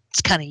point,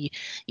 it's kind of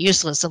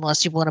useless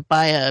unless you want to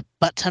buy a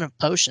butt ton of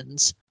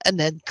potions. And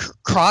then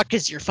Croc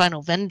is your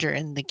final vendor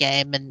in the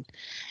game. And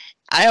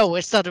I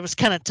always thought it was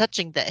kind of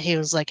touching that he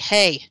was like,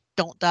 hey,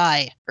 don't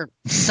die, or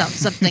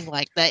something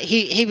like that.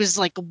 He was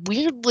like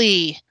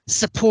weirdly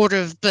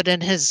supportive, but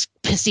in his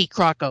pissy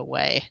Croco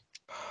way.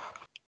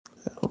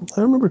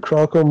 I remember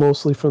Croco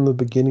mostly from the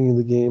beginning of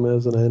the game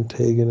as an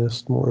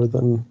antagonist more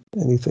than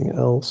anything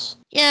else.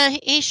 Yeah,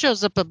 he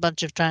shows up a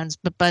bunch of times,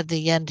 but by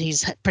the end,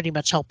 he's pretty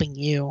much helping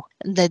you.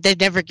 And they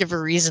never give a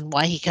reason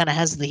why he kind of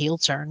has the heel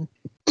turn.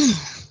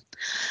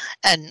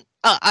 And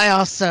I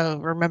also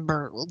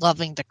remember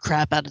loving the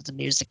crap out of the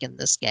music in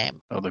this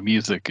game. Oh, the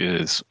music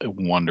is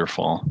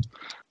wonderful.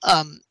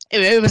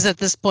 It was at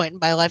this point in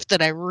my life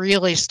that I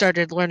really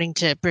started learning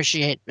to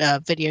appreciate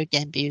video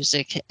game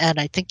music, and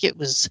I think it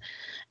was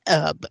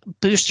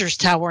Booster's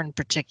Tower in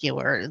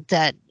particular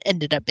that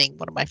ended up being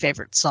one of my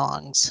favorite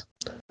songs.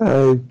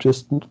 I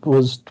just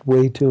was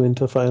way too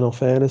into Final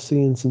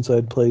Fantasy, and since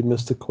I'd played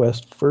Mystic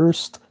Quest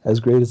first,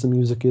 as great as the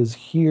music is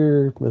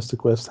here, Mystic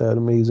Quest had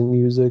amazing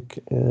music,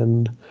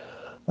 and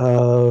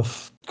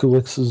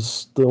Kulix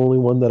is the only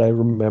one that I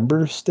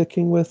remember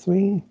sticking with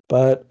me.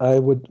 But I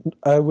would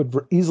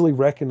easily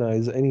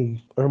recognize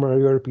any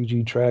Mario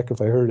RPG track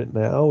if I heard it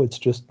now. It's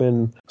just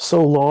been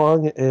so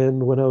long,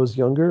 and when I was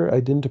younger, I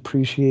didn't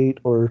appreciate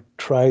or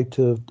try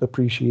to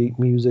appreciate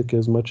music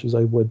as much as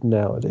I would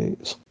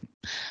nowadays.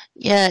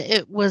 Yeah,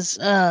 it was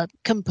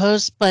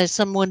composed by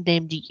someone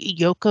named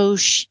Yoko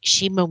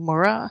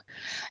Shimomura,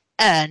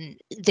 and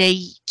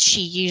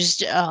she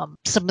used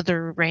some of the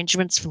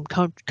arrangements from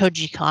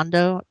Koji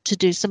Kondo to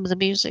do some of the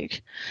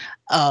music,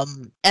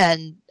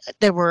 and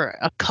there were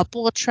a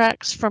couple of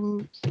tracks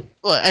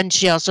and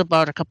she also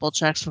bought a couple of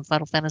tracks from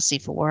Final Fantasy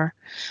IV,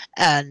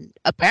 and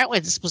apparently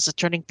this was a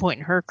turning point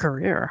in her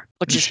career.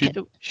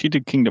 She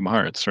did Kingdom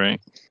Hearts,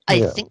 right?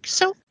 I think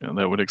so. Yeah,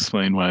 that would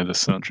explain why the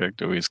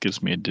soundtrack always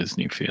gives me a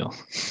Disney feel.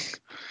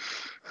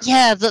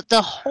 Yeah,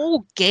 the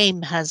whole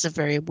game has a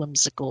very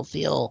whimsical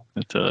feel.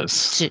 It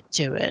does.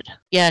 To it.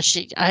 Yeah,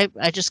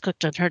 I just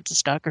clicked on her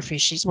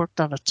discography. She's worked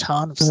on a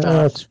ton of stuff.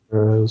 That's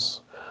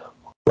gross.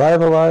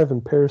 Live Alive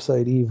and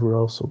Parasite Eve were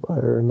also by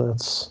her, and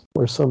that's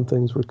where some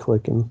things were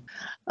clicking.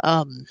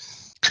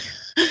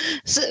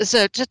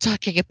 So just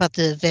talking about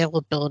the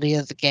availability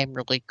of the game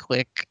really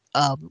quick.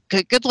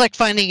 Good luck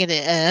finding an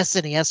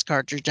SNES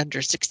cartridge under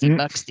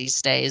 $60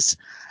 these days.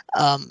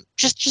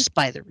 Just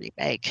buy the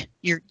remake.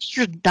 You're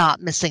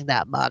not missing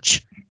that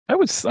much. I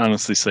would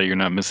honestly say you're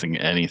not missing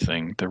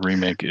anything. The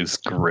remake is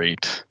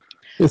great.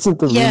 Isn't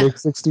the remake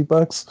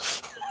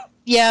 $60?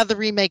 Yeah, the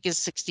remake is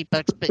 $60,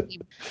 but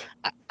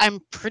I'm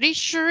pretty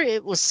sure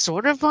it was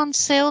sort of on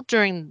sale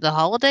during the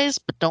holidays,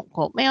 but don't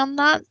quote me on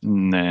that.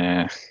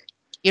 Nah.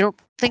 You don't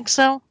think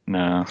so?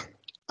 No.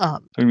 I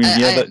mean,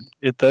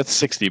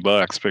 that's $60,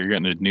 but you're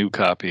getting a new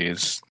copy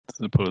as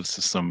opposed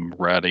to some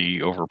ratty,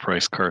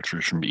 overpriced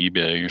cartridge from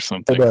eBay or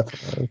something. Or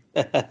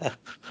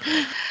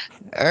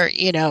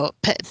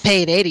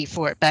paid $80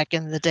 for it back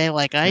in the day,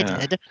 like I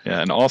did.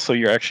 Yeah, and also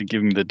you're actually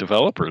giving the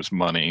developers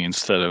money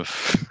instead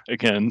of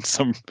again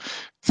some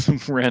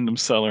random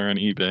seller on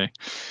eBay.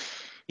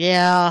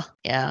 Yeah.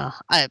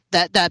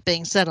 That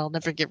being said, I'll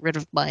never get rid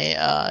of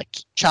my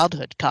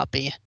childhood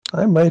copy.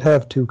 I might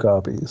have 2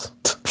 copies.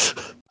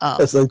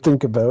 As I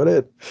think about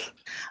it.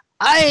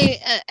 I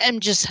am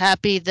just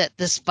happy that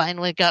this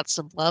finally got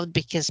some love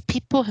because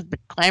people have been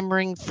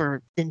clamoring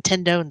for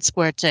Nintendo and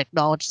Square to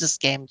acknowledge this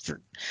game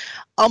for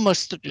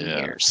almost 3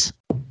 years.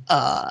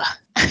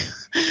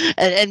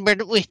 And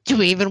do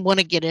we even want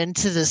to get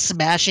into the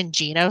Smash and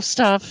Geno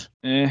stuff?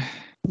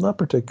 Not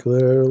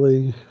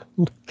particularly.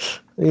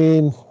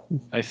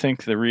 I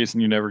think the reason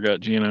you never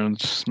got Geno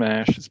and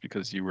Smash is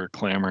because you were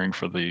clamoring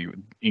for the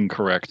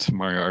incorrect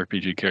Mario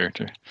RPG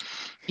character.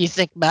 You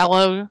think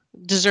Mallow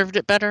deserved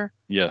it better?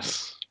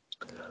 Yes.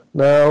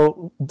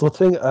 Now, the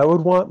thing I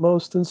would want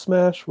most in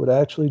Smash would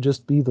actually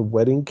just be the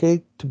wedding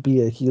cake to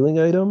be a healing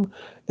item,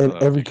 and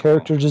every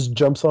character just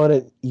jumps on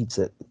it and eats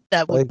it.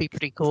 That would be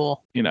pretty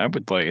cool. I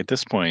would at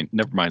this point,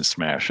 never mind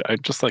Smash,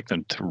 I'd just like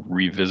them to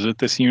revisit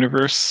this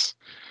universe.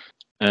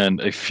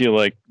 And I feel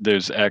like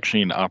there's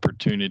actually an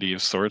opportunity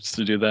of sorts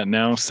to do that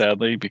now,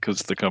 sadly, because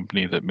the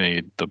company that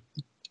made the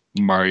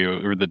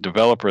Mario, or the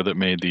developer that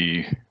made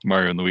the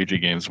Mario and Luigi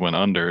games went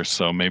under.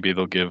 So maybe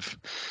they'll give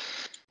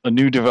a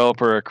new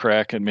developer a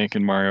crack at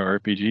making Mario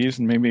RPGs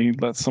and maybe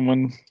let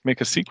someone make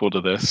a sequel to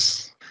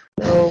this.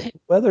 Well,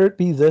 whether it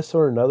be this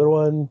or another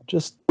one,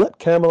 just let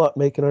Camelot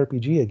make an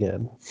RPG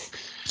again.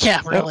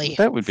 Yeah, really.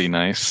 That would be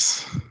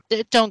nice.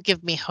 Don't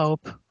give me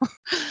hope.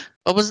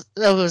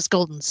 was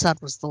Golden Sun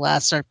was the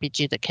last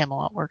RPG that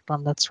Camelot worked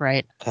on. That's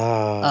right.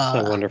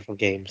 So wonderful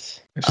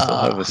games. I still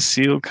have a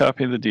sealed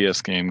copy of the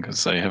DS game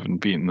because I haven't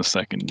beaten the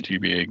second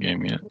GBA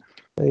game yet.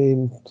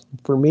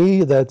 For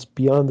me, that's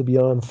Beyond the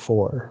Beyond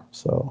 4.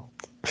 So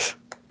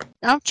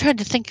I'm trying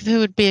to think of who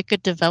would be a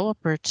good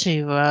developer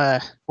to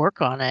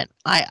work on it.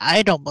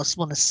 I'd almost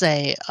want to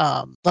say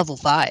Level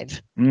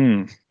 5.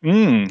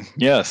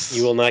 Yes.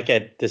 You will not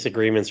get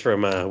disagreements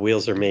from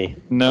Wheels or me.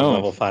 No.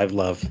 Level 5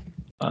 love.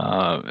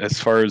 As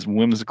far as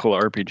whimsical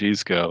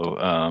RPGs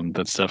go,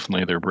 that's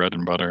definitely their bread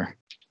and butter.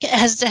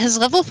 Has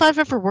Level 5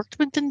 ever worked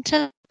with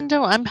Nintendo?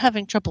 I'm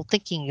having trouble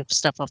thinking of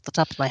stuff off the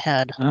top of my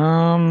head.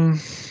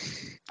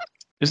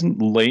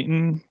 Isn't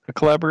Layton a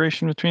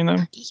collaboration between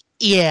them?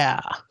 Yeah.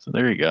 So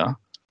there you go.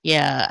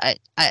 Yeah,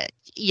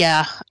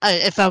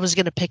 if I was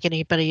going to pick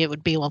anybody, it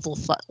would be level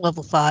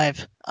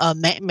 5.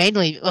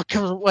 Mainly,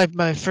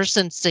 my first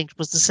instinct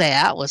was to say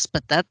Atlas,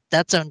 but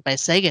that's owned by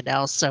Sega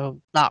now, so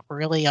not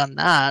really on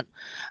that.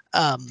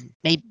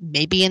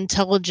 Maybe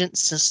Intelligent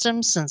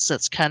Systems, since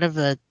that's kind of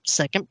a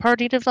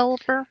second-party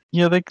developer.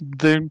 Yeah,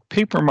 the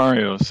Paper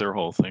Mario is their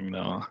whole thing,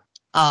 though.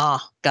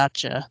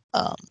 Gotcha.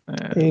 I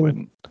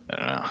don't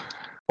know.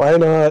 Why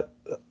not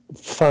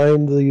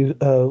find the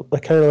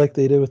kind of like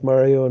they did with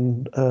Mario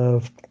and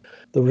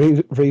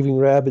the Raving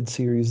Rabbids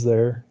series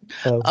there.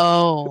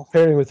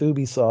 Pairing with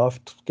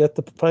Ubisoft,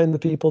 find the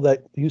people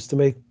that used to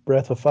make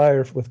Breath of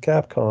Fire with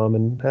Capcom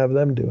and have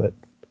them do it.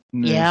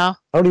 Yeah.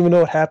 I don't even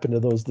know what happened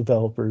to those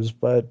developers,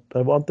 but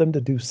I want them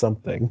to do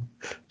something.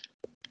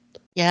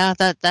 Yeah,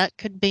 that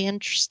could be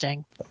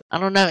interesting. I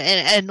don't know,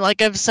 and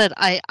like I've said,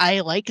 I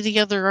like the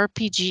other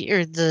RPG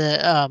or the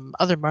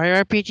other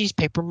Mario RPGs,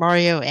 Paper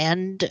Mario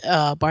and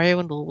Mario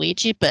and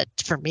Luigi, but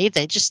for me,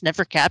 they just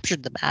never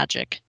captured the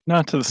magic.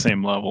 Not to the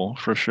same level,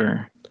 for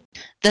sure.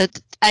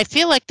 I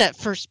feel like that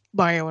first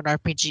Mario and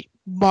RPG,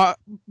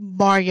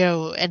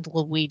 Mario and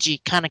Luigi,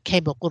 kind of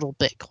came a little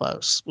bit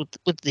close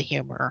with the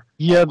humor.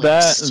 Yeah,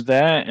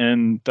 that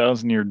and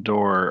Thousand Year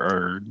Door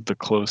are the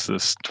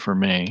closest for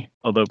me.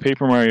 Although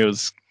Paper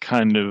Mario's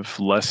kind of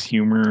less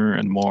humor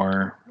and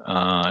more,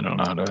 I don't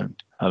know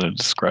how to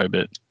describe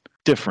it.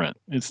 Different.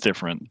 It's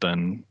different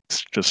than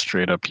just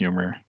straight up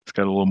humor. It's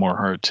got a little more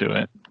heart to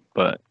it.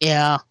 But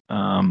yeah.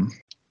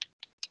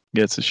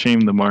 Yeah, it's a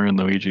shame the Mario and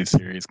Luigi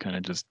series kind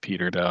of just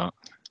petered out.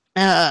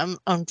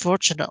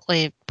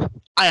 Unfortunately,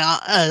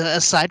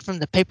 aside from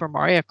the Paper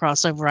Mario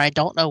crossover, I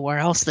don't know where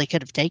else they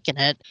could have taken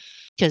it.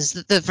 Because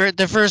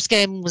the first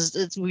game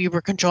we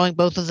were controlling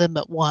both of them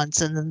at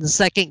once, and then the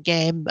second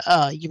game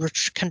you were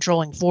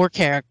controlling 4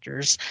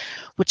 characters,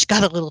 which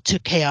got a little too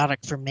chaotic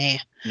for me.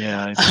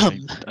 Yeah,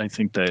 I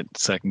think that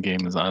second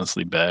game is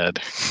honestly bad.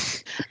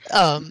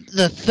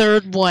 The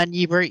third one,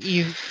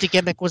 the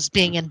gimmick was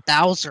being in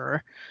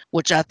Bowser,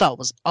 which I thought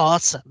was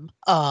awesome.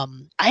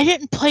 I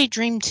didn't play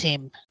Dream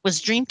Team.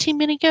 Was Dream Team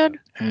any good?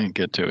 I didn't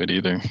get to it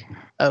either.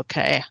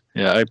 Okay.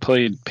 Yeah, I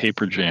played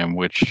Paper Jam,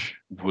 which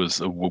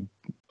was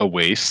a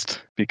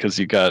waste because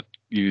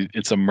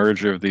it's a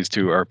merger of these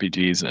two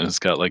RPGs, and it's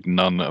got like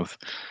none of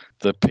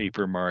the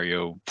Paper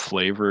Mario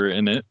flavor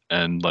in it,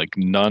 and like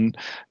none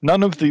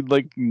of the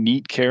like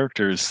neat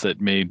characters that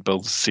made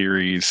both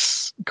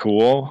series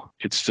cool.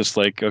 It's just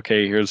like,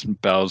 okay, here's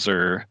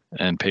Bowser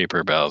and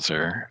Paper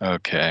Bowser.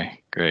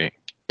 Okay, great.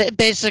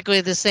 Basically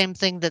the same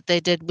thing that they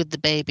did with the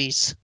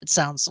babies, it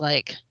sounds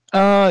like.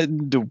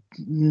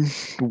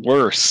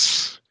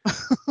 Worse.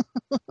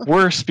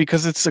 Worse,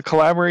 because it's a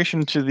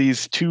collaboration to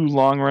these 2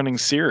 long-running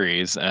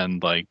series,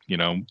 and like,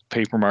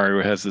 Paper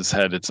Mario has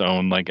its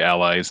own like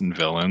allies and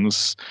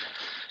villains,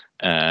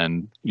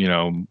 and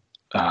the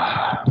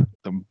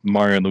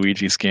Mario and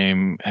Luigi's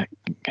game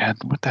had,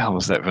 what the hell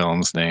was that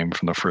villain's name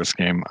from the first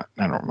game?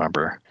 I don't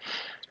remember.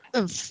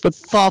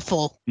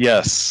 thoughtful.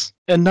 Yes.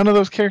 And none of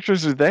those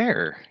characters are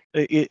there.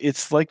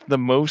 It's like the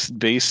most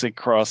basic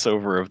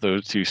crossover of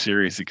those two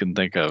series you can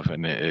think of,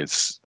 and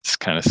it's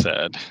kind of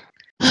sad.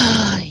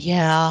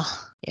 Yeah.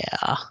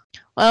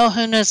 Well,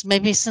 who knows?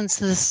 Maybe since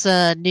this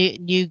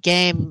new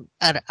game,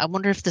 I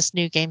wonder if this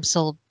new game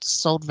sold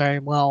very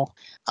well.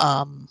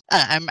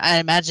 I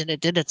imagine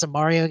it did. It's a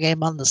Mario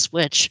game on the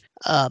Switch.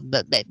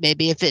 But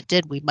maybe if it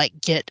did, we might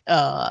get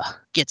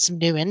some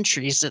new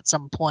entries at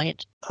some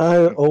point.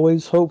 I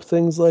always hope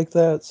things like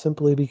that,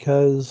 simply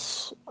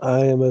because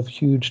I am a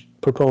huge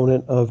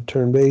proponent of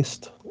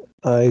turn-based.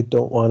 I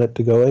don't want it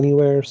to go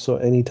anywhere, so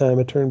anytime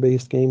a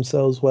turn-based game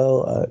sells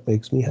well, it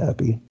makes me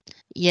happy.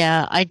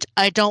 Yeah,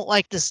 I don't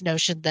like this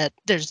notion that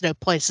there's no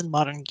place in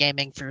modern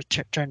gaming for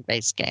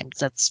turn-based games.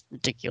 That's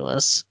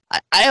ridiculous.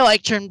 I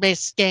like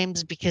turn-based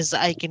games because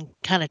I can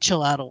kind of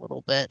chill out a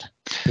little bit.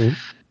 Mm-hmm.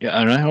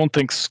 Yeah, and I don't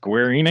think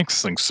Square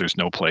Enix thinks there's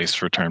no place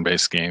for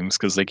turn-based games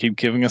because they keep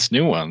giving us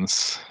new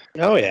ones.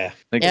 Oh, yeah.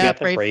 You Yeah, got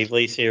the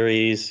Bravely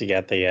series. You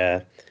got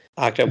the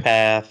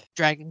Octopath.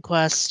 Dragon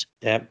Quest.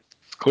 Yep.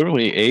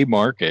 Clearly a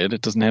market.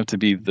 It doesn't have to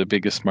be the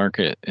biggest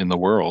market in the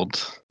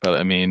world. But,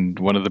 I mean,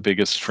 one of the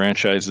biggest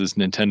franchises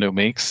Nintendo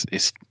makes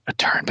is a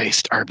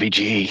turn-based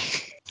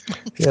RPG.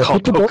 It's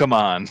called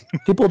Pokemon.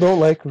 People don't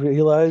like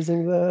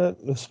realizing that,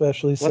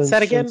 especially since... What's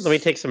that again? Let me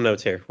take some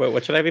notes here.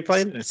 What should I be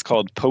playing? It's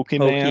called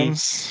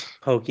Pokemans.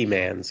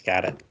 Pokemans,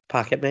 got it.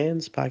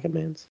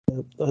 Pocketmans.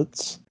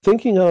 That's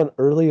thinking on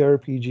early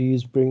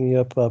RPGs, bringing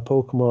up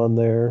Pokemon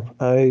there.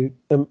 I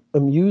am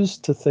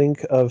amused to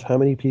think of how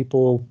many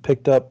people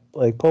picked up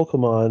like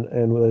Pokemon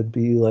and would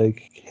be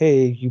like,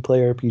 "Hey, you play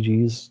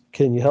RPGs?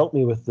 Can you help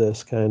me with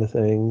this kind of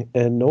thing?"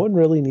 And no one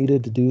really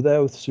needed to do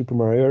that with Super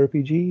Mario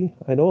RPG.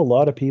 I know a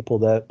lot of people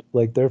that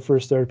like their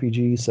first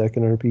RPG,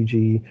 second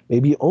RPG,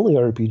 maybe only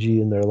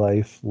RPG in their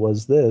life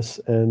was this,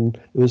 and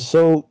it was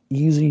so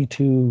easy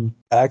to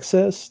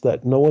access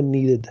that no one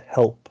needed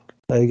help.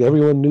 Like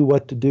everyone knew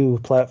what to do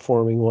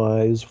platforming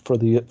wise for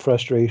the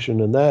frustration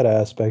in that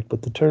aspect,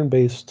 but the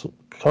turn-based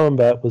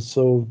combat was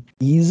so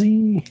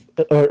easy,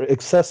 or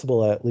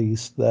accessible at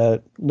least,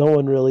 that no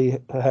one really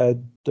there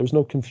was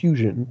no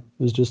confusion.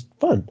 It was just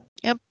fun.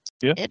 Yep.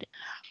 Yeah.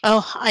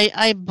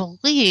 I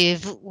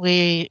believe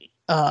we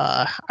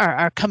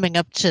are coming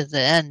up to the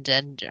end,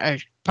 and I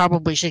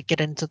probably should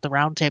get into the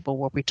roundtable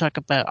where we talk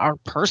about our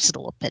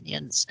personal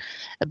opinions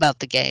about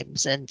the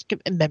games and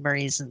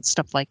memories and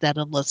stuff like that,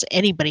 unless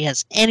anybody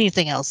has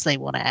anything else they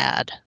want to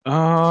add.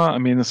 I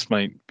mean, this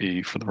might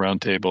be for the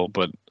roundtable,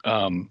 but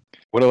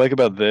what I like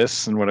about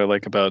this and what I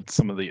like about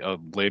some of the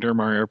later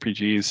Mario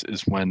RPGs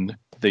is when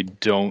they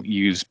don't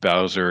use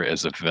Bowser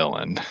as a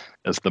villain,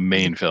 as the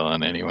main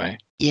villain anyway.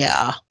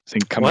 Yeah. I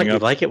think coming You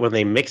up, like it when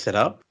they mix it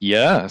up?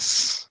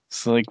 Yes.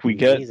 So like we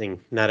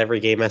Amazing. Not every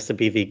game has to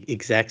be the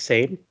exact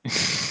same.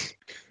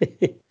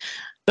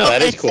 No,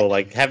 that is cool.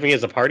 Like having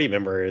as a party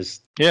member is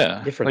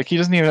different. Like he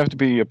doesn't even have to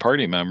be a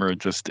party member.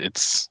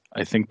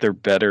 I think they're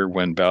better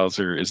when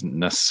Bowser isn't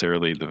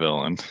necessarily the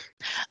villain.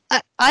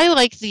 I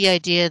like the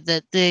idea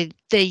that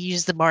they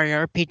use the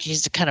Mario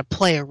RPGs to kind of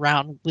play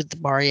around with the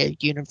Mario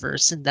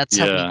universe, and that's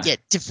how we get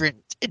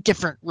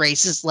different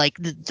races, like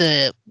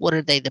the what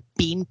are they, the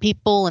bean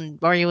people in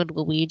Mario and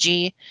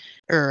Luigi,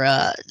 or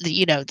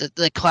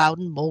the cloud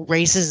and mole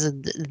races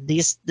in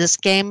this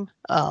game.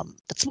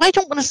 That's why I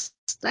don't want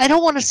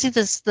to see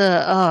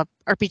the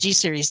RPG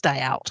series die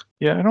out.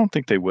 Yeah, I don't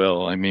think they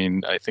will. I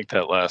mean, I think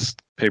that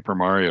last Paper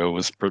Mario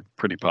was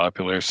pretty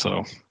popular,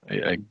 so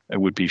I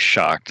would be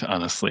shocked,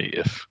 honestly,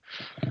 if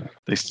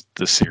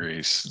the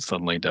series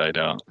suddenly died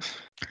out.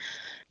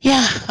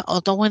 Yeah,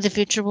 only the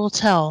future will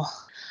tell.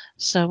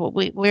 So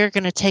we're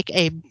going to take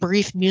a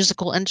brief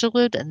musical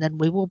interlude, and then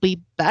we will be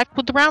back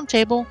with the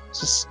roundtable.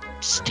 So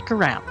stick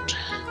around.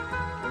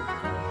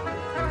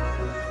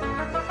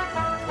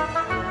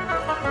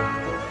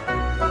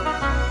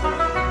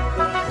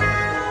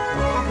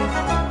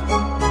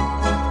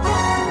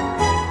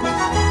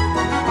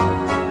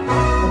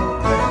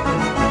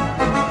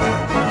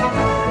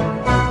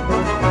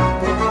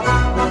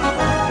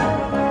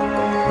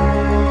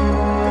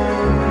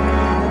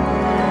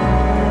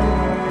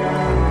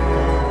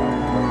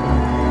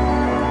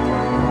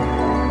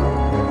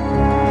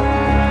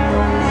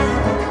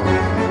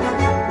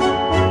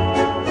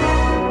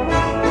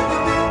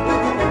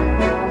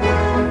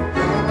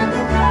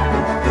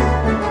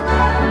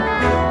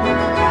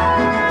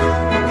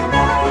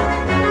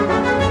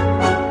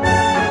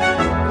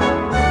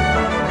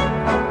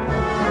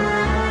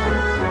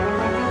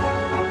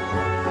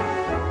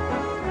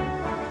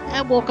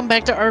 Welcome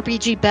back to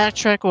RPG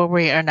Backtrack, where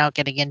we are now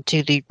getting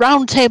into the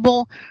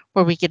roundtable,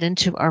 where we get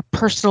into our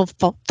personal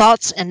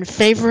thoughts and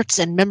favorites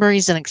and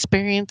memories and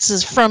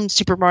experiences from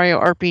Super Mario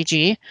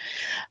RPG.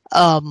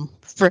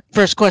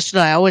 First question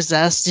I always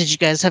ask: did you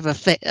guys have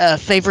a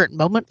favorite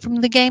moment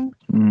from the game?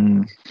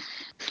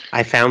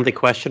 I found the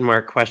question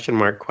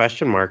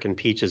mark in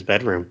Peach's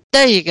bedroom.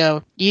 There you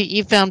go.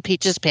 You found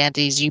Peach's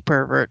panties, you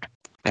pervert.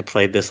 I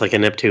played this like a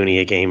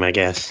Neptunia game, I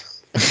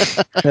guess.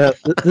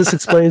 This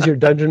explains your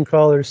dungeon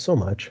crawlers so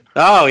much.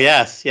 Oh,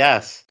 yes.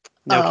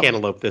 No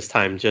cantaloupe this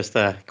time, just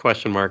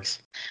question marks.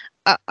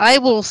 I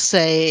will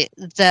say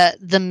that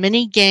the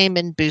mini game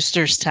in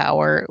Booster's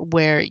Tower,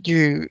 where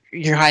you're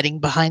hiding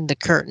behind the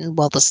curtain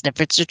while the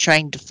Sniffets are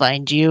trying to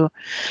find you,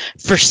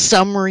 for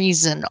some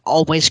reason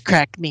always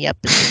cracked me up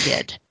as a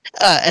kid.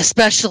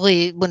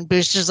 Especially when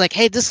Booster's like,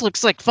 "Hey, this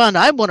looks like fun.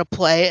 I want to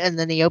play," and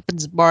then he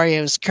opens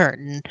Mario's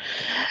curtain.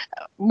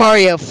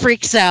 Mario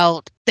freaks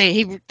out.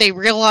 They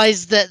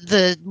realize that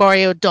the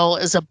Mario doll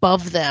is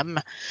above them,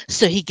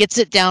 so he gets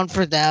it down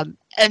for them.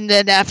 And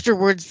then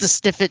afterwards, the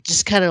Sniffet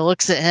just kind of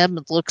looks at him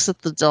and looks at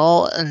the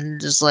doll and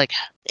just like,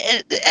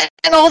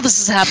 and all this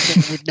is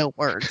happening with no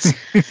words,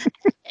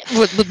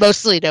 with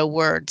mostly no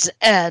words.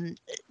 And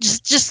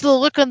just the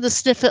look on the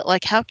Sniffet,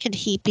 like, how can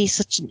he be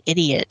such an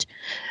idiot?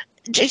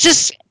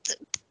 Just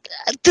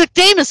the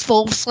game is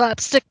full of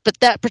slapstick, but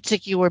that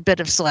particular bit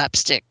of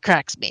slapstick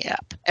cracks me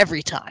up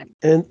every time.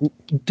 And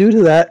due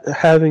to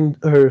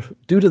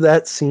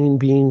that scene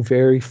being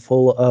very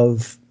full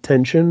of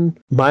tension,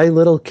 my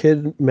little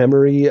kid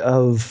memory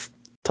of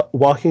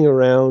walking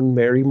around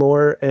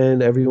Marymore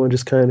and everyone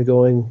just kind of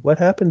going, "What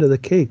happened to the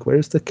cake?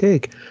 Where's the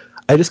cake?"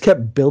 I just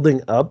kept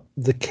building up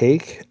the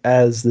cake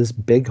as this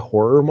big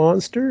horror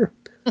monster.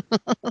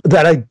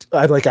 That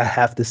I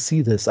have to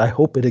see this. I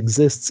hope it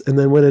exists. And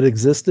then when it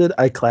existed,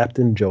 I clapped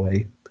in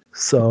joy.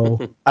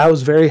 So I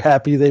was very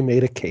happy they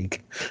made a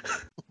cake.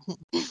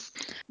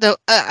 Though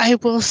I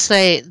will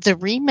say the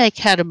remake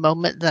had a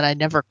moment that I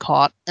never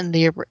caught in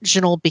the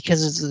original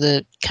because of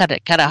the kind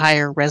of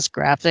higher res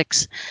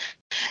graphics.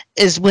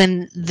 Is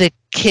when the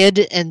kid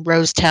in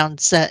Rosetown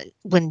said,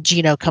 when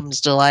Gino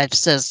comes to life,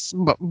 says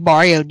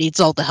Mario needs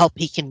all the help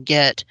he can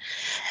get,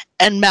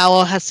 and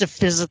Mallow has to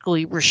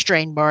physically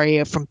restrain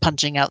Mario from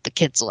punching out the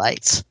kid's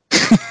lights.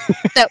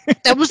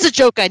 That was a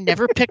joke I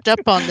never picked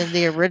up on in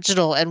the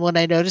original, and when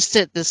I noticed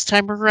it this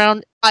time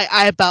around,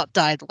 I about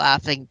died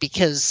laughing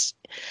because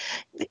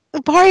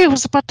Mario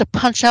was about to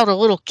punch out a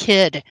little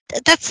kid.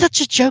 That's such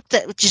a joke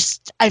that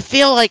just I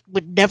feel like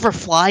would never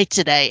fly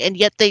today, and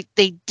yet they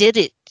did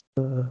it.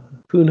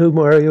 Who knew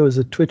Mario was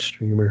a Twitch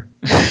streamer?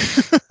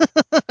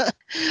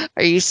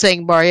 Are you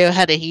saying Mario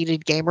had a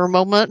heated gamer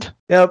moment?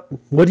 Yep.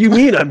 What do you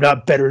mean I'm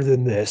not better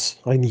than this?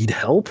 I need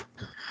help.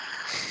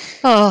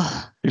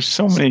 Oh, there's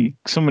so many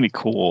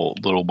cool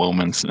little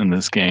moments in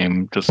this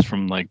game, just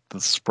from like the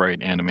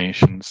sprite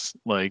animations,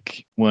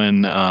 like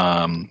when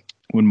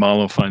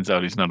Malo finds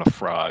out he's not a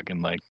frog,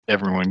 and like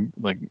everyone,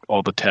 like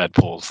all the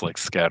tadpoles, like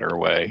scatter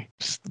away.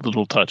 Just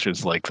little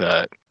touches like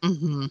that.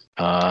 Mm-hmm.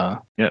 I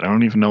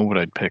don't even know what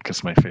I'd pick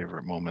as my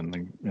favorite moment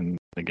in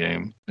the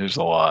game. There's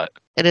a lot.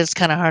 It is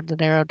kind of hard to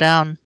narrow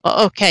down.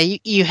 Well, okay,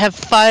 you have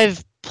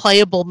 5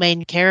 playable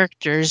main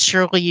characters.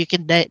 Surely you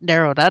can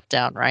narrow that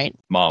down, right?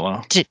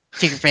 Malo. To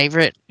your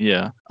favorite?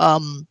 Yeah.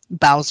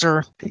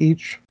 Bowser.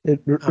 Peach.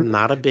 I'm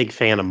not a big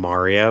fan of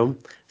Mario,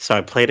 so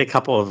I played a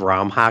couple of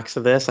ROM hacks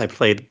of this. I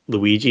played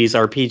Luigi's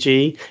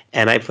RPG,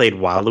 and I played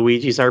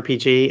Waluigi's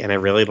RPG, and I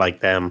really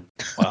like them.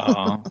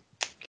 Wow.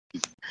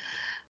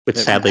 Which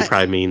sadly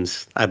probably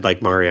means I'd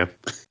like Mario.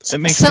 It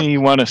makes me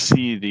want to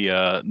see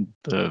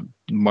the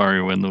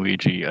Mario and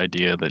Luigi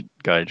idea that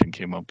Gaijin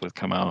came up with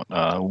come out.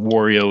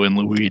 Wario and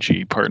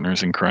Luigi,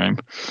 partners in crime.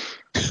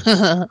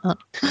 That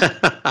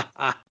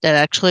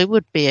actually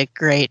would be a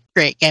great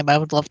game. I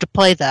would love to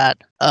play that.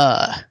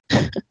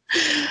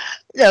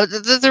 No,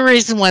 the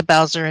reason why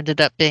Bowser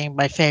ended up being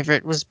my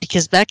favorite was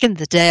because back in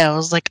the day I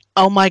was like,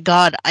 oh my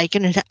god, I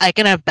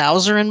can have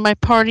Bowser in my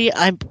party.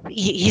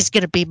 He's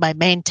gonna be my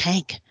main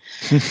tank.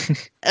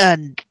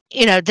 And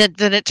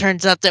then it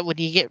turns out that when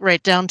you get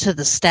right down to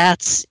the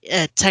stats,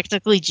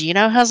 technically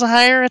Gino has a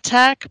higher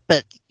attack,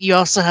 but you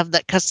also have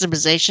that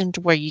customization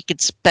to where you can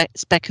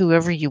spec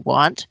whoever you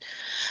want.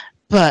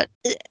 But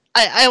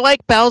I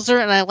like Bowser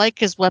and I like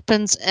his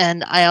weapons,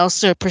 and I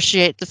also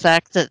appreciate the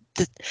fact that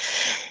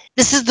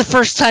this is the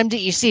first time that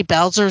you see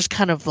Bowser's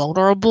kind of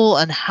vulnerable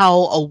and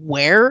how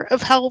aware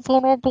of how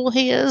vulnerable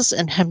he is,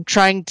 and him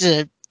trying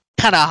to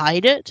kind of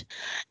hide it.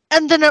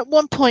 And then at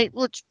one point,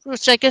 which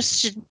I guess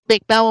should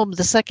make Mallow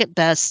the second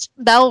best,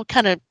 Mallow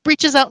kind of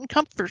reaches out and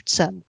comforts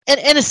him. And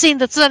in a scene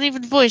that's not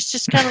even voiced,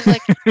 just kind of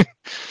like,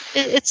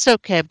 it's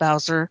okay,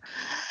 Bowser.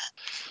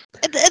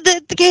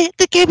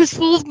 The game is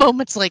full of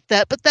moments like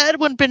that, but that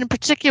one in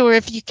particular,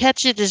 if you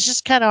catch it, is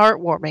just kind of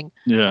heartwarming.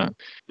 Yeah.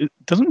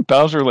 Doesn't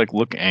Bowser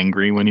look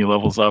angry when he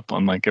levels up,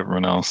 unlike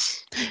everyone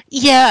else?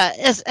 Yeah,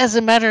 as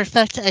a matter of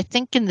fact, I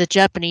think in the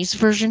Japanese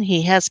version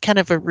he has kind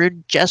of a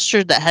rude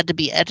gesture that had to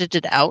be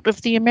edited out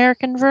of the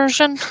American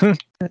version.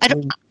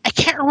 I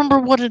can't remember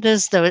what it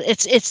is though.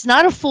 It's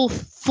not a full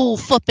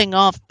flipping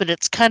off, but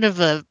it's kind of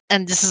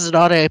and this is an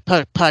audio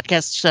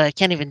podcast, so I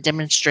can't even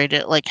demonstrate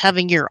it, like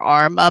having your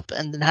arm up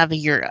and then having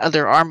your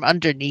other arm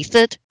underneath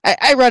it.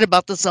 I read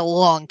about this a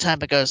long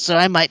time ago, so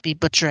I might be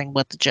butchering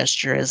what the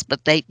gesture is,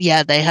 but they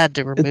had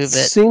to remove it.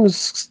 It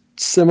seems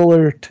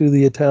similar to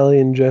the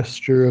Italian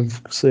gesture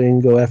of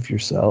saying "go F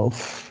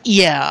yourself."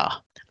 Yeah.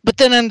 But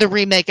then in the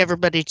remake,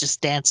 everybody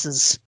just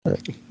dances.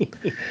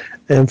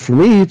 And for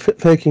me,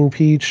 picking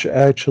Peach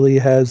actually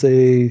has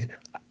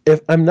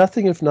I'm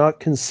nothing if not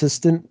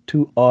consistent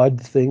to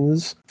odd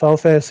things. Final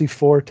Fantasy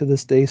IV to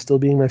this day still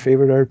being my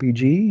favorite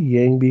RPG,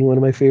 Yang being one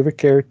of my favorite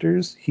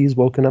characters. He's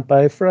woken up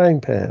by a frying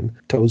pan.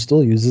 Toad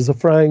still uses a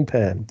frying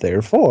pan.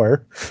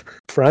 Therefore,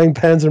 frying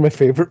pans are my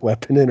favorite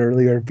weapon in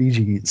early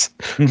RPGs.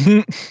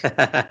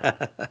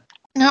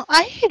 Now,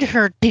 I had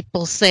heard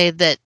people say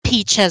that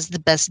Peach has the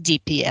best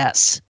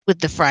DPS with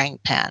the frying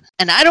pan,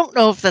 and I don't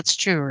know if that's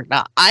true or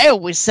not. I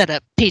always set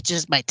up Peach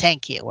as my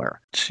tank healer.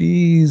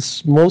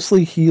 She's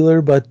mostly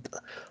healer, but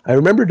I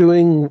remember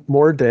doing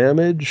more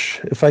damage.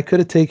 If I could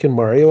have taken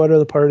Mario out of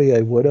the party,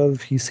 I would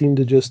have. He seemed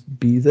to just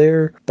be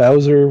there.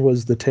 Bowser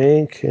was the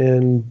tank,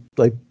 and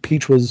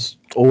Peach was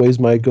always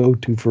my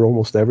go-to for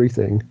almost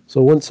everything.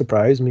 So it wouldn't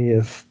surprise me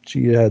if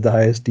she had the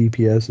highest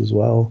DPS as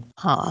well.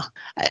 Huh.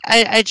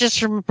 I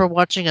just remember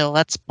watching a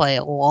Let's Play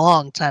a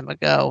long time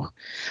ago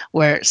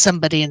where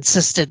somebody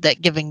insisted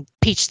that giving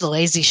Peach the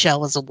lazy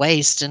shell was a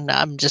waste, and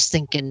I'm just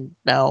thinking,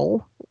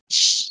 no.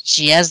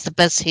 She has the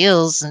best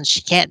heals and she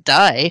can't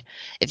die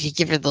if you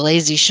give her the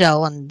lazy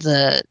shell and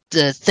the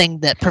thing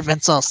that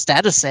prevents all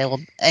status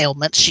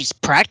ailments. She's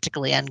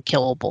practically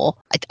unkillable.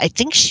 I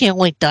think she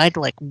only died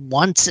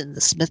once in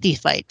the smithy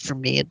fight for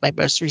me in my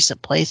most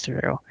recent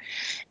playthrough,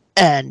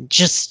 and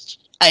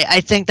just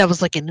I think that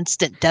was an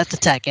instant death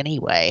attack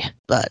anyway.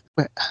 But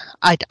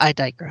I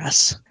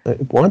digress. I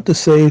want to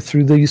say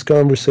through these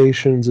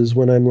conversations is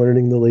when I'm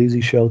learning the lazy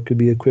shell could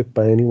be equipped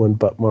by anyone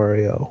but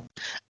Mario.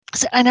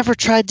 I never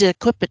tried to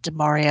equip it to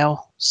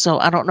Mario, so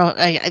I don't know.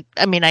 I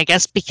mean, I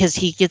guess because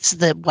he gets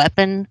the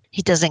weapon,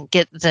 he doesn't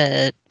get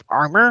the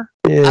armor.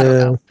 Yeah. I don't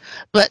know.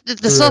 But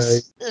this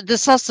Right.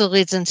 this also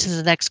leads into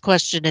the next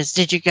question: is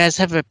did you guys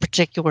have a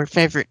particular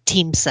favorite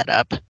team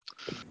setup?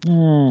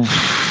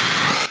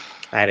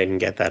 I didn't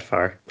get that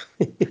far.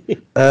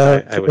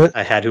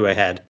 I had who I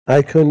had.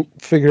 I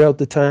couldn't figure out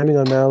the timing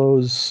on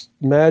Mallow's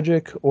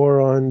magic or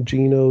on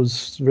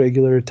Geno's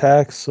regular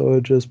attacks, so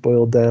it just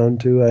boiled down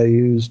to I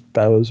used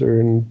Bowser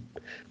and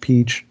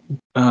Peach.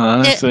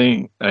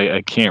 Honestly,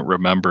 I can't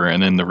remember,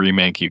 and in the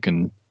remake you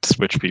can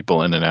switch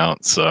people in and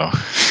out, so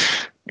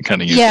I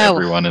kind of used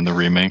everyone in the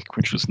remake,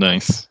 which was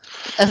nice.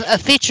 A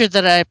feature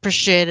that I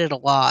appreciated a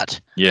lot.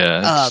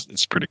 Yeah,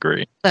 it's pretty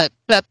great. But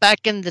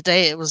back in the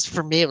day, it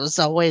was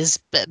always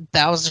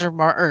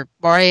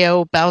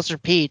Mario, Bowser,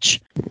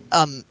 Peach.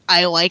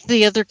 I like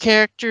the other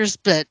characters,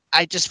 but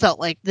I just felt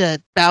like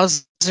the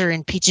Bowser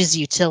and Peach's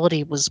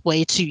utility was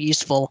way too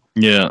useful.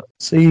 Yeah.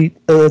 See,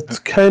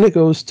 it kind of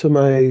goes to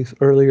my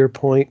earlier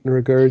point in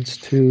regards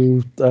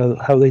to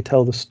how they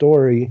tell the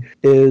story,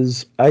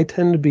 is I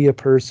tend to be a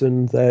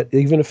person that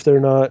even if they're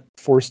not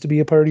forced to be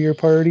a part of your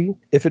party,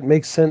 if it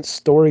makes sense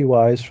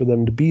story-wise for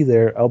them to be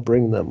there, I'll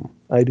bring them.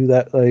 I do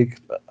that,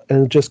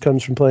 and it just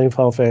comes from playing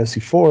Final Fantasy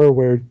IV,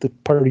 where the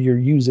party you're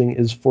using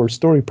is for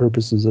story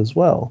purposes as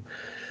well.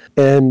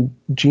 And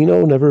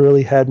Geno never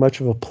really had much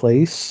of a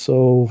place,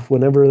 so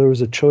whenever there was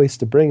a choice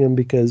to bring him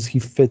because he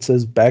fits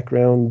as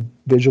background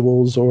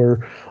visuals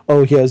or,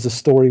 he has a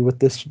story with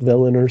this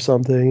villain or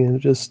something,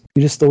 and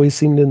he just always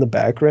seemed in the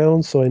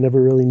background, so I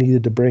never really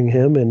needed to bring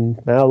him.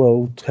 And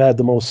Mallow had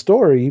the most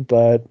story,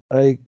 but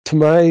to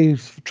my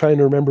trying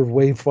to remember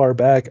way far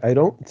back, I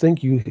don't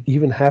think you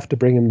even have to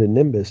bring him to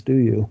Nimbus, do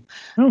you?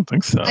 I don't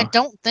think so. I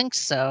don't think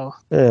so.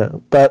 Yeah,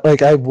 but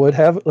I would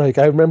have, I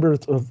remember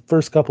the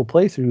first couple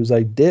playthroughs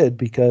I did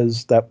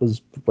because that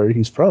was where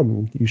he's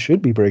from. You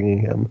should be bringing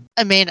him.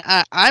 I mean,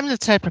 I'm the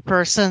type of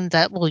person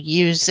that will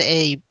use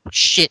a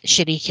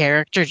shitty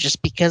character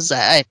just because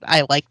I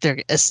like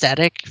their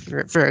aesthetic.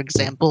 For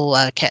example,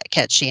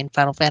 Ketchi in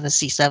Final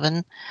Fantasy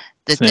VII.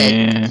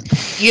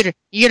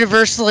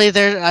 Universally,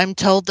 I'm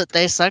told that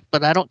they suck,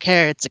 but I don't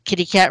care. It's a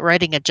kitty cat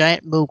riding a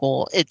giant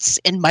Moogle. It's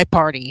in my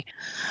party.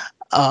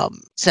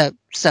 So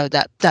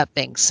that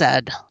being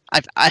said,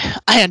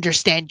 I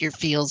understand your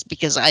feels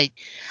because I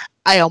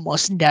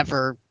almost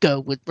never go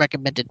with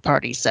recommended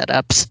party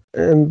setups.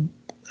 And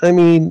I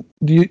mean,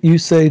 you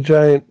say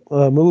giant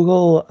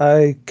Moogle.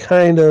 I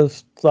kind of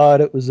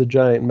thought it was a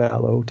giant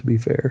Mallow, to be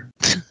fair.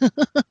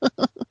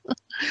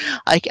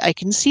 I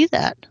can see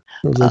that.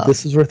 I was like,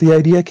 this is where the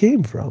idea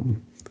came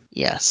from.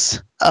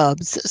 Yes.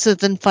 So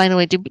then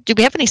finally, do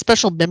we have any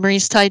special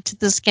memories tied to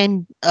this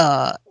game?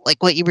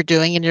 Like what you were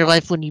doing in your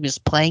life when you was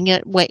playing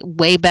it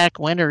way back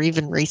when, or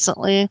even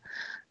recently?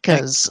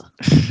 Because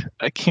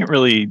I can't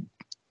really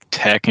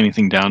tack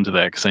anything down to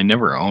that because I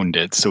never owned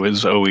it. So it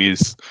was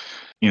always,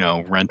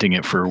 renting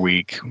it for a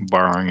week,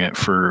 borrowing it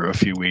for a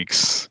few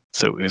weeks.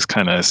 So it was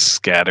kind of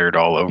scattered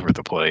all over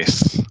the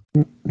place.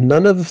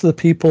 None of the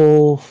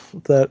people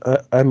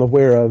that I'm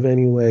aware of,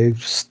 anyway,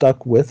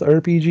 stuck with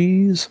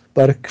RPGs,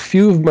 but a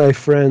few of my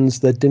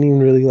friends that didn't even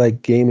really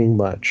like gaming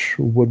much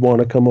would want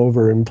to come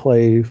over and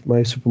play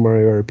my Super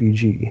Mario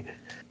RPG.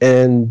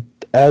 And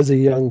as a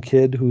young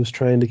kid who was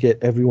trying to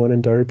get everyone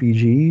into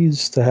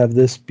RPGs, to have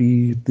this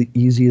be the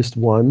easiest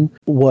one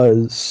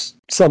was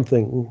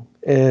something.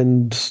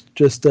 and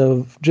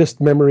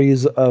just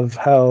memories of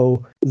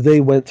how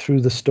they went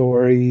through the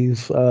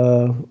stories,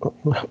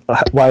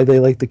 why they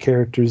liked the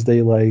characters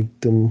they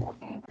liked, and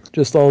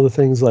just all the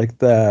things like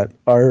that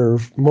are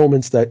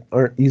moments that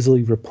aren't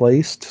easily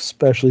replaced,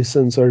 especially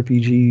since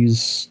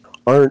RPGs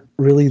aren't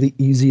really the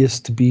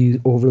easiest to be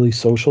overly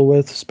social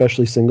with,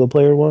 especially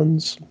single-player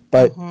ones.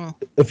 But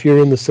if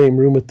you're in the same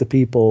room with the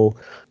people,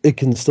 it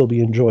can still be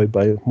enjoyed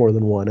by more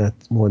than one at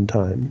one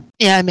time.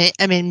 Yeah, I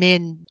mean, me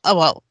and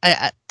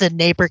the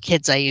neighbor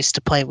kids I used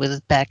to play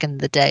with back in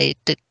the day,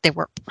 they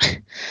were.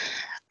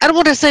 I don't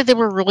want to say they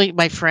were really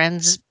my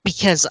friends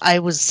because I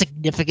was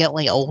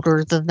significantly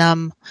older than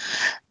them,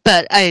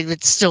 but I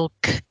would still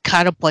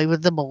kind of play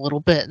with them a little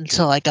bit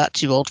until I got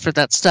too old for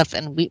that stuff.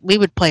 And we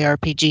would play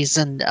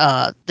RPGs in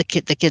the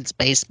kid's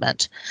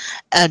basement,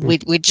 and we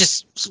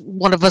just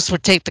one of us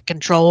would take the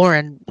controller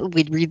and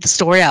we'd read the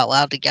story out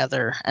loud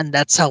together, and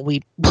that's how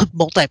we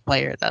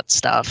multiplayer that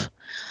stuff.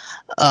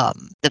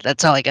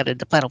 That's how I got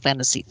into Final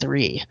Fantasy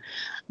III.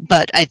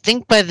 But I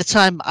think by the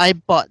time I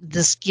bought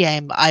this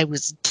game, I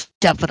was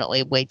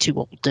definitely way too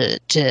old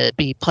to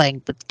be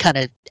playing with kind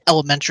of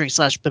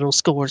elementary/middle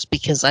schoolers,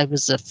 because I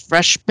was a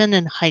freshman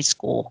in high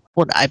school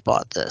when I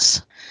bought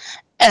this.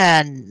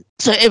 And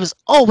so it was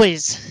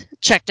always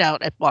checked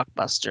out at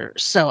Blockbuster.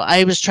 So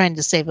I was trying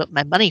to save up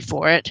my money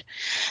for it.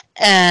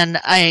 And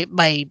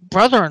my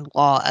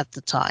brother-in-law at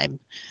the time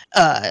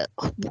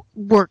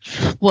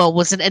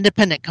was an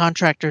independent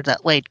contractor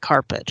that laid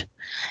carpet,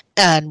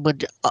 and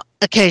would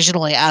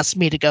occasionally ask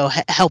me to go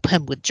help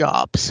him with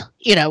jobs.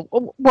 You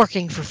know,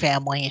 working for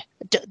family.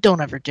 Don't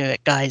ever do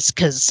it, guys,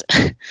 because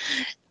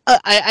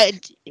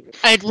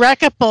I'd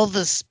rack up all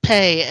this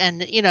pay,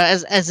 and you know,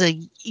 as a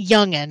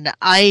youngin',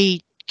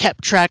 I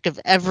kept track of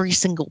every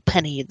single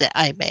penny that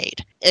I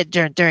made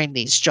during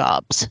these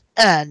jobs,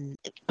 and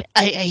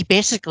I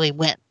basically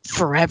went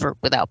forever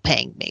without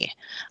paying me.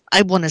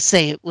 I want to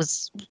say it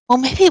was, well,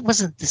 maybe it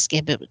wasn't this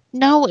game, but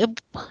no,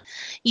 it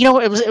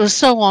was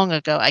so long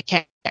ago I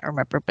can't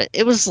remember, but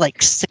it was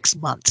like 6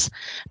 months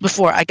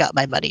before I got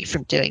my money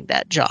from doing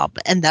that job,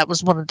 and that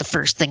was one of the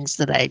first things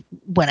that I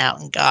went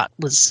out and got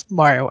was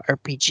Mario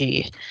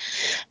RPG.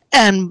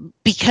 And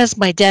because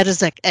my dad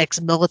is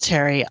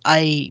ex-military,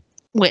 I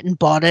went and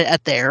bought it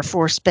at the Air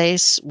Force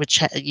Base,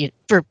 which,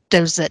 for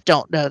those that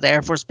don't know, the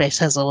Air Force Base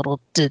has a little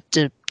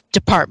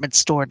department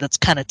store that's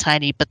kind of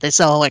tiny, but they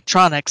sell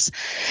electronics.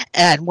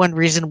 And one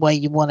reason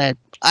why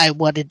I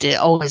wanted to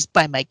always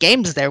buy my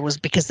games there was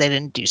because they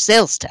didn't do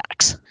sales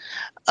tax.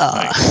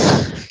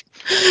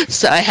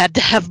 So I had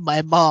to have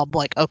my mom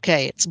like,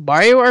 okay, it's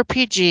Mario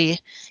RPG.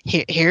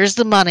 Here's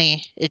the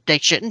money. They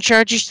shouldn't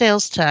charge you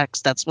sales tax.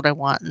 That's what I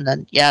want. And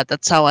then, yeah,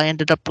 that's how I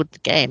ended up with the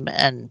game.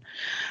 And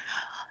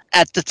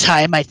at the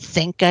time, I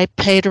think I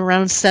paid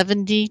around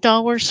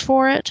 $70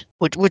 for it,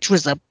 which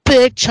was a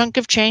big chunk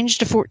of change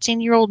to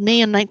 14-year-old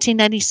me in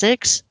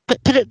 1996.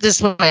 But put it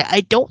this way,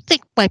 I don't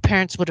think my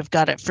parents would have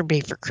got it for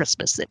me for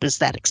Christmas. It was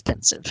that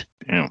expensive.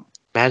 Yeah.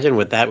 Imagine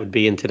what that would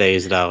be in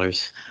today's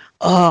dollars.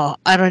 Oh,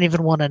 I don't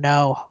even want to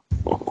know.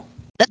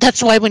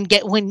 That's why when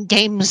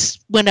games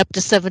went up to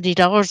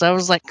 $70, I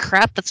was like,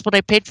 crap, that's what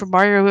I paid for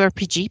Mario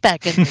RPG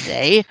back in the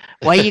day.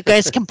 Why are you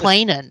guys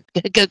complaining?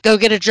 Go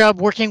get a job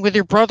working with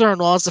your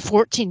brother-in-law as a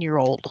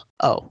 14-year-old.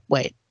 Oh,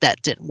 wait,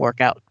 that didn't work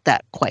out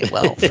that quite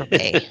well for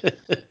me.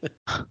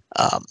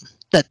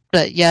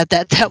 But yeah,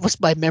 that was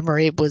my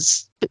memory,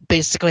 was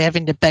basically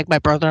having to beg my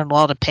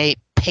brother-in-law to pay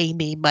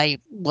me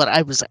what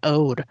I was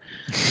owed.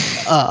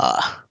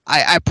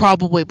 I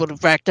probably would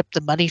have racked up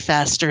the money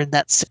faster in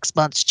that 6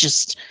 months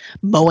just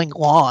mowing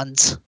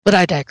lawns, but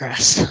I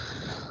digress.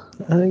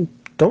 I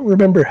don't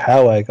remember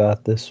how I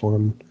got this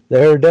one.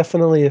 There are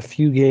definitely a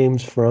few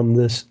games from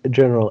this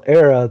general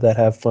era that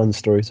have fun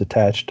stories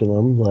attached to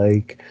them,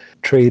 like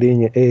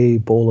trading a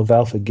bowl of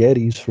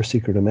alphagettis for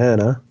Secret of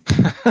Mana.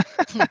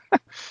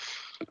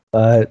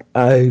 But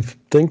I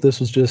think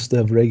this was just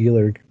a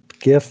regular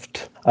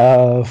gift.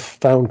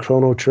 Found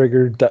Chrono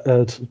Trigger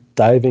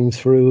diving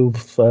through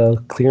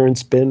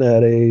clearance bin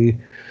at a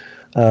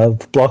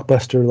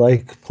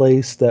Blockbuster-like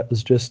place that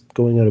was just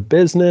going out of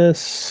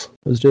business.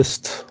 It was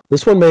just,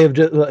 this one may have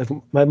just,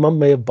 my mom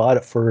may have bought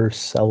it for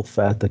herself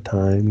at the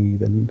time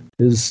even.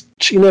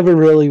 She never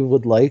really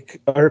would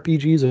like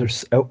RPGs or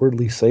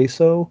outwardly say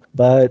so,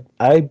 but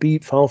I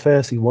beat Final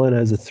Fantasy 1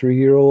 as a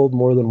 3-year-old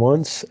more than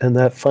once, and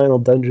that final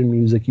dungeon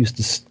music used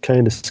to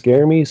kind of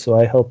scare me, so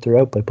I helped her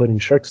out by putting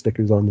shark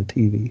stickers on the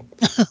TV.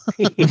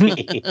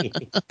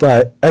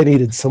 But I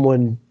needed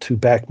someone to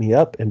back me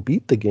up and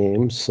beat the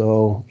game,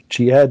 so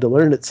she had to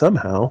learn it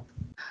somehow.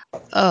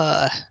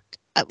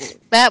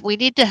 Matt, we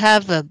need to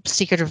have a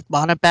Secret of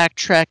Mana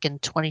backtrack in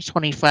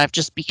 2025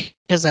 just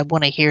because I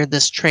want to hear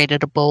this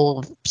traded a bowl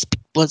of,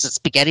 was it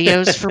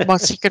SpaghettiOs for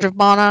Secret of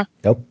Mana?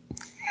 Yep.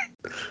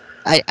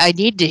 I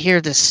need to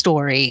hear this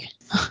story.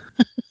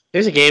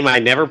 There's a game I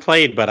never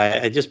played, but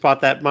I just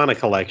bought that Mana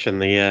collection.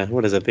 The,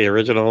 what is it, the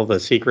original, the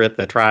Secret,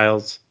 the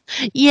Trials?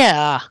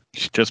 Yeah.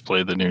 You should just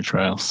play the new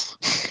Trials.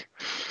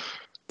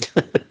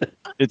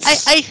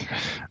 It's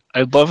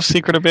I love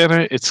Secret of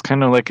Mana. It's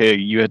kind of like a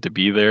you had to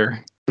be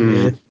there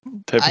type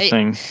of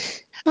thing.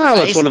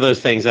 Well, it's one of those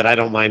things that I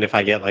don't mind if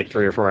I get like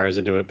 3 or 4 hours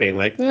into it being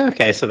like,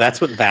 okay, so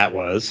that's what that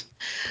was.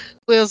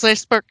 Whereas I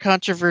sparked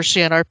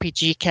controversy on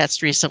RPG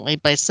Cast recently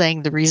by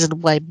saying the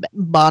reason why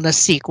Mana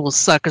sequels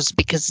suck is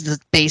because the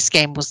base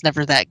game was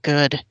never that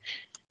good.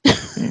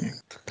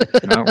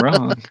 Not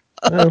wrong.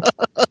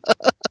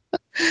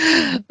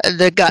 And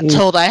then got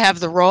told I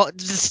have the wrong,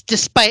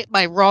 despite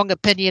my wrong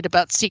opinion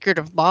about Secret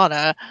of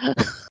Mana.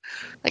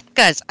 Like,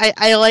 guys,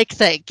 I like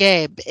that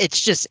game.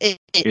 It's just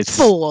it's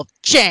full of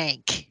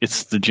jank.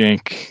 It's the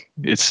jank.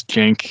 It's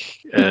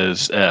jank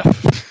as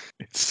F.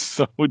 It's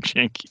so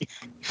janky.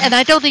 And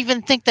I don't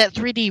even think that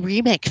 3D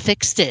remake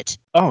fixed it.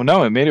 Oh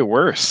no, it made it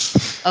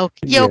worse. Oh,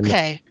 yeah,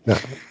 okay. No.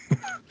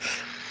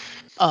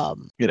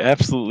 It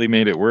absolutely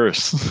made it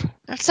worse.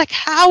 It's like,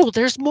 how?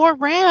 There's more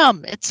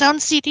RAM. It's on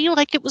CD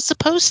like it was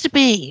supposed to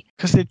be.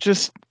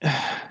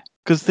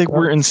 Because they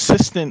were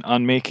insistent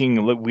on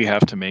making, look, we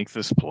have to make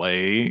this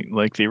play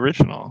like the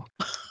original.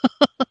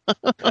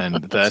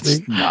 And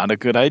that's not a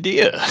good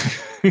idea.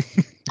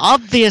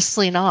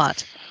 Obviously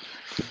not.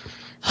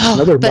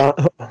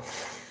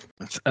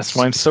 That's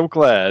why I'm so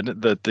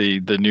glad that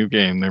the new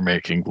game they're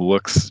making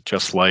looks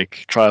just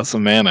like Trials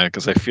of Mana,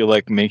 because I feel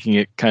like making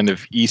it kind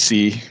of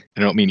easy.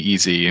 I don't mean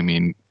easy, I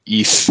mean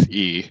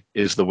easy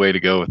is the way to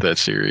go with that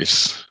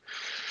series.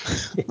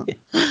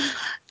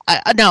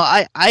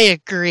 I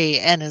agree,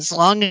 and as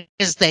long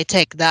as they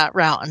take that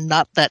route and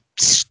not that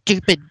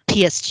stupid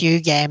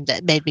PS2 game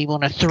that made me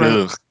want to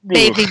throw,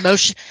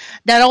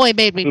 not only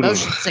made me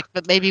motion sick,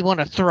 but made me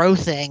want to throw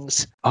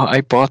things.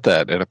 I bought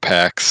that at a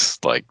PAX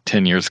like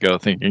 10 years ago,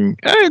 thinking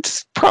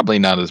it's probably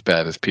not as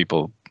bad as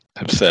people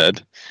have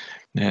said,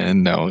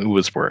 and no, it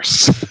was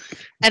worse.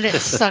 And it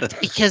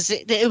sucked because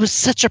it was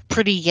such a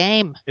pretty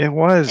game. It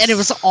was, and it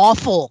was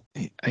awful.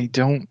 I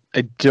don't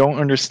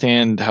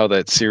understand how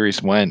that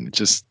series went.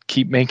 Just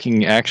keep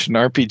making action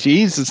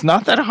RPGs. It's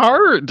not that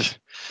hard.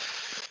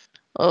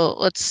 Oh,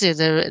 let's see.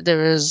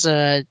 There was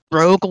a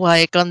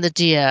roguelike on the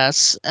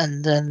DS,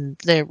 and then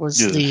there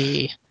was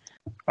the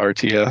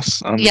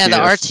RTS on the DS. Yeah,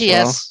 the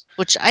RTS, well.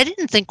 which I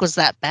didn't think was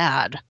that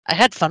bad. I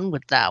had fun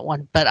with that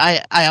one, but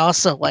I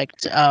also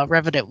liked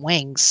Revenant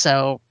Wings,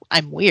 so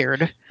I'm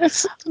weird.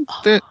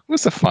 That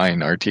was a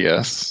fine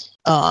RTS.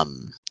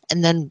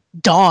 And then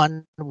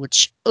Dawn,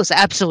 which was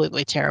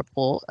absolutely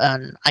terrible,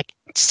 and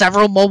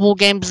several mobile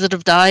games that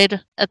have died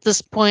at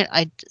this point.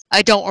 I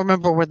don't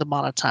remember where the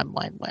Mana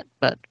timeline went,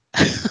 but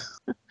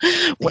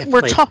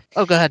we're talking.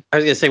 Oh, go ahead. I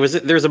was gonna say,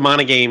 there was a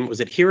Mana game? Was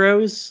it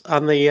Heroes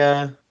on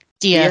the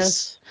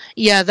DS?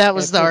 Yeah, that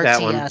was the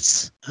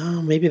RTS.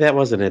 Oh, maybe that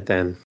wasn't it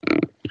then.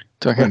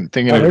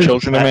 Thinking of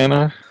Children of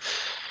Mana.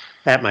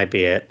 That might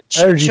be it.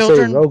 I heard you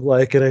say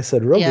roguelike, and I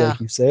said roguelike,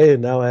 you say,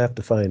 and now I have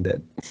to find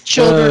it.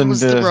 Children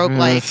was the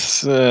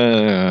roguelike.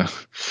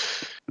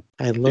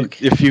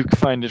 If you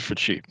find it for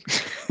cheap.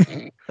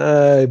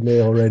 I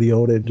may already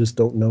own it, just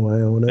don't know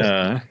I own it.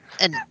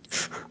 And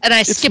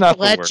I skipped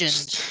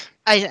Legend.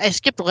 I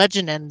skipped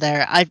Legend in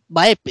there.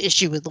 My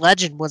issue with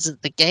Legend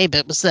wasn't the game.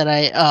 It was that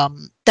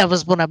that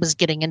was when I was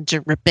getting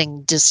into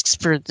ripping discs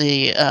for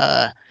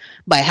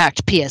my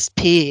hacked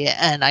PSP,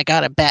 and I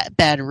got a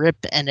bad rip,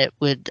 and it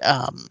would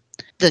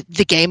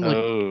the game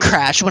would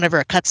crash whenever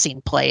a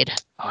cutscene played.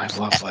 Oh, I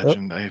love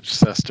Legend. I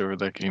obsessed over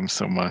that game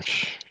so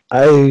much.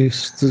 I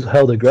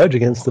held a grudge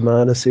against the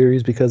Mana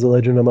series because of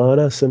Legend of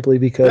Mana, simply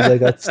because I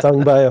got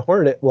stung by a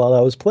hornet while I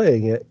was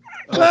playing it.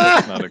 Oh,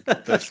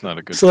 that's not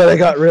a good. So then I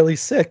got really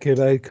sick and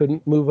I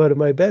couldn't move out of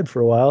my bed for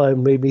a while. It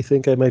made me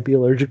think I might be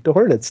allergic to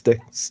hornet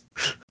stings.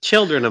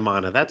 Children of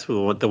Mana, that's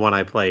the one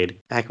I played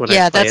back when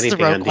I played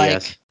anything on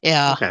DS.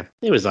 Yeah, okay,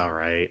 it was all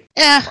right.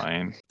 Yeah,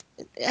 fine.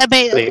 I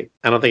mean,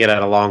 I don't think it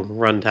had a long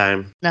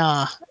runtime.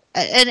 No.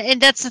 And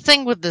that's the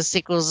thing with the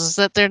sequels is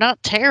that they're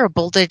not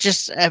terrible. They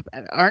just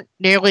aren't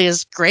nearly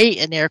as great,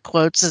 in air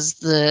quotes, as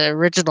the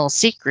original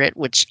Secret,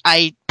 which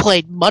I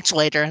played much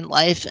later in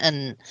life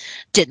and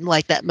didn't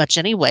like that much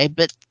anyway.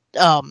 But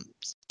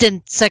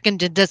second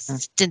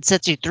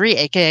Densetsu 3,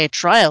 aka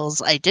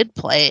Trials, I did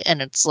play,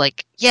 and it's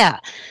like, yeah,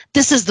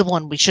 this is the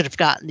one we should have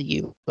gotten in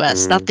the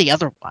US, not the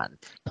other one.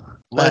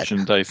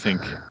 Legend, I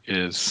think,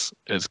 is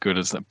as good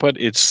as that, but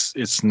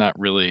it's not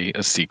really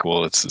a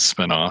sequel; it's a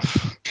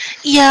spinoff.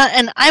 Yeah,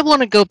 and I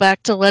want to go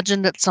back to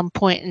Legend at some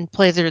point and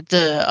play the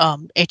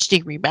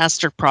HD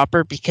remastered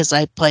proper, because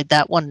I played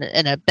that one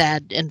in a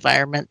bad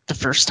environment the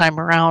first time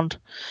around.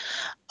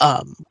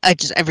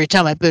 Every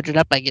time I boot it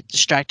up, I get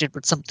distracted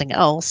with something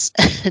else,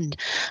 and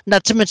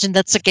not to mention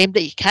that's a game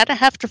that you kind of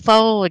have to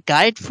follow a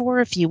guide for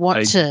if you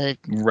want to.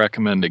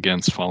 Recommend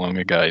against following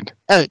a guide.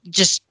 Oh,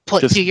 just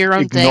do your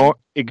own thing.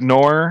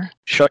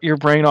 Shut your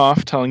brain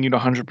off telling you to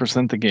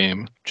 100% the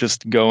game.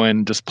 Just go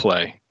in, just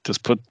play.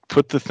 Just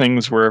put the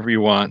things wherever you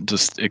want.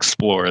 Just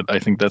explore it. I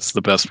think that's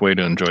the best way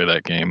to enjoy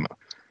that game.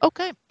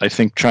 Okay. I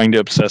think trying to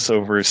obsess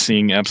over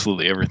seeing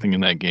absolutely everything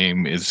in that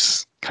game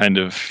is kind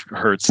of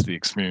hurts the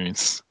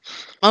experience.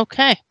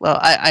 Okay. Well,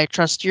 I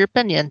trust your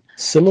opinion.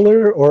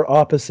 Similar or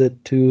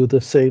opposite to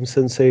the same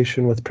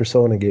sensation with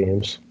Persona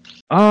games?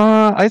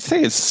 I'd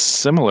say it's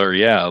similar,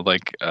 yeah.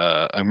 Like,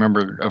 I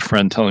remember a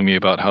friend telling me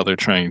about how they're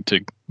trying to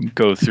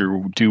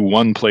do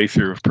one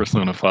playthrough of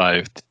Persona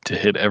 5 to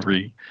hit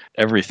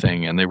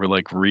everything, and they were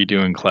like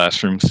redoing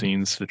classroom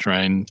scenes to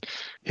try and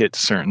hit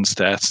certain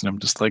stats, and I'm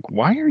just like,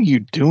 why are you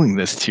doing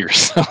this to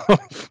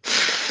yourself?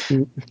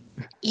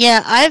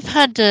 Yeah, I've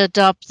had to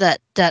adopt that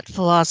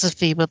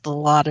philosophy with a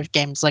lot of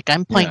games. Like,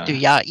 I'm playing through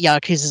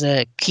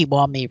Yakuza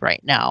Kiwami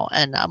right now,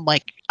 and I'm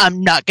like,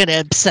 I'm not going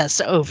to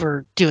obsess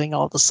over doing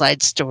all the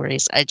side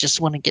stories. I just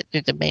want to get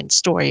through the main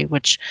story,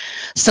 which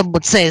some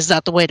would say is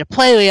not the way to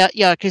play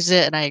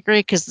Yakuza, and I agree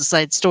because the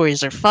side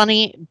stories are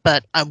funny,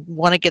 but I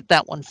want to get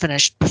that one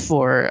finished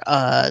before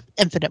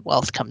Infinite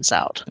Wealth comes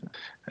out.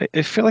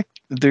 I feel like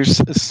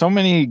there's so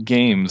many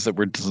games that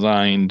were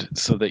designed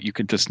so that you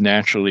could just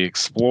naturally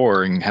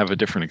explore and have a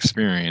different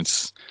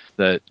experience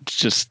that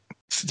just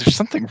there's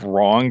something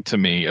wrong to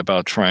me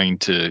about trying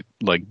to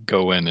like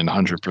go in and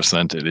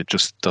 100% it. It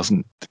just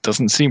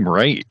doesn't seem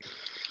right.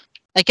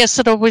 I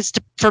guess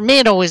for me,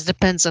 it always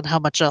depends on how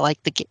much I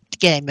like the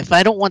game. If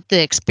I don't want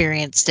the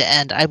experience to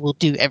end, I will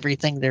do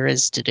everything there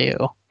is to do.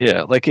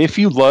 Yeah, like if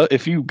you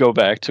go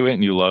back to it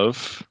and you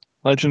love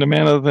Legend of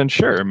Mana, then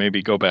sure,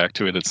 maybe go back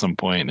to it at some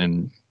point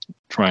and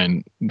try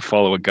and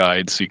follow a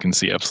guide so you can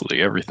see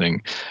absolutely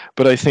everything.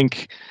 But I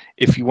think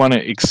if you want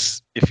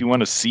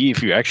to see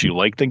if you actually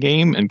like the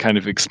game and kind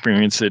of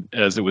experience it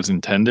as it was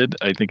intended,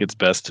 I think it's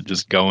best to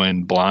just go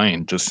in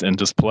blind,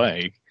 just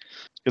play,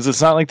 because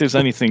it's not like there's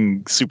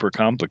anything super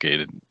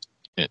complicated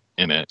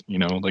in it. You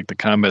know, like the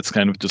combat's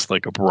kind of just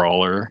like a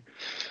brawler.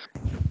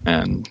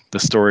 And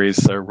the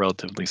stories are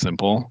relatively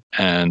simple,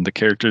 and the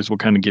characters will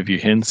kind of give you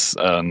hints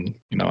on,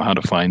 how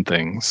to find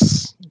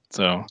things.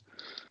 So,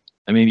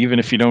 I mean, even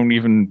if you don't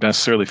even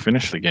necessarily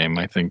finish the game,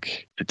 I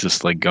think it's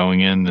just like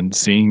going in and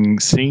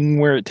seeing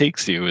where it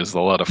takes you is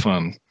a lot of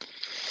fun.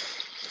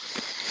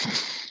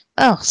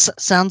 Oh,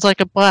 sounds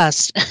like a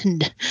blast.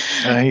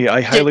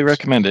 I highly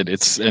recommend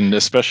it. And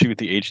especially with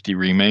the HD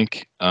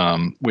remake,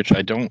 which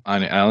I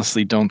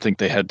honestly don't think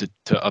they had to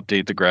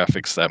update the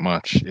graphics that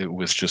much. It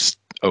was just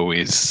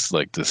always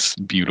like this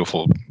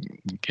beautiful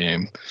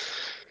game.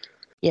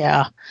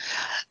 Yeah.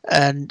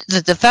 And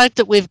the fact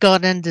that we've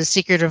gone into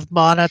Secret of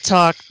Mana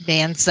talk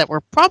means that we're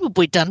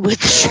probably done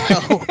with the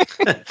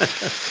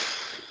show.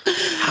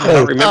 I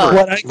don't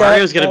remember.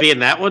 Mario's going to be in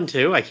that one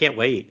too. I can't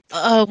wait.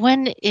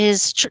 When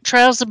is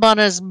Trials of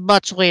Mana is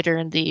much later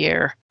in the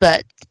year,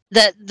 but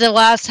the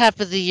last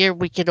half of the year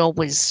we can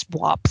always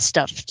swap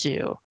stuff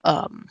too.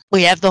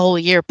 We have the whole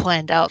year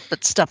planned out,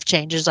 but stuff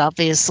changes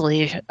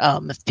obviously.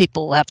 If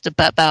people have to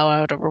bow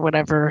out or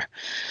whatever,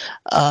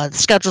 the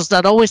schedule's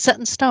not always set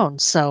in stone.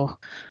 So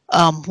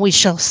we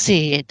shall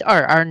see.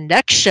 Our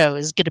next show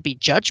is going to be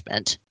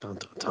Judgment. Dun,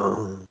 dun,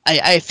 dun.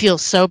 I feel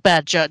so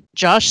bad.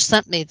 Josh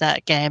sent me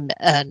that game,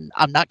 and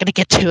I'm not going to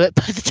get to it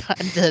by the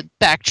time the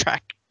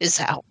Backtrack is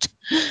out.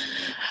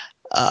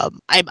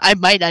 I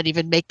might not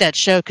even make that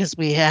show because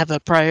we have a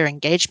prior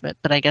engagement,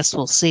 but I guess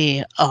we'll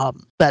see.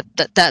 But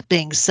that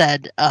being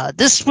said,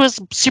 this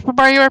was Super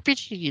Mario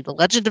RPG, The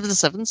Legend of the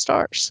Seven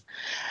Stars.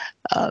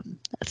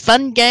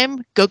 Fun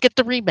game. Go get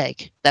the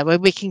remake. That way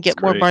we can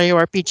get more Mario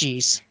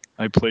RPGs.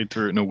 I played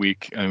through it in a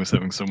week. I was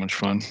having so much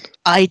fun.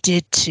 I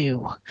did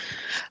too.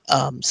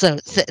 So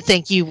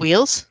thank you,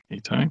 Wheels.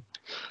 Anytime.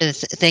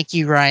 Thank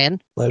you, Ryan.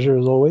 Pleasure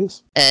as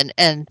always. And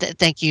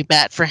thank you,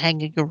 Matt, for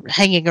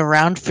hanging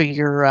around for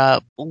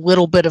your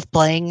little bit of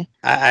playing.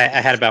 I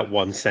had about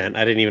 1 cent.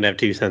 I didn't even have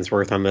 2 cents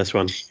worth on this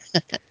one.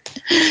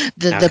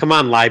 Come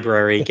on,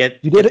 library,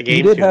 get the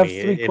game to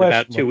me. In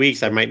about 2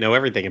 weeks, I might know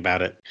everything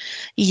about it.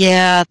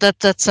 Yeah,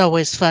 that's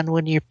always fun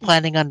when you're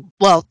planning on.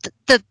 Well,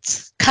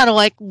 that's kind of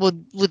like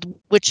with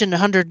Witch and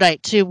 100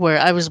 Night too, where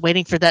I was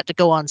waiting for that to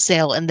go on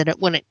sale, and then it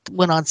went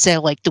on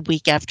sale like the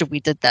week after we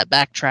did that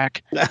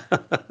Backtrack.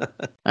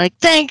 Like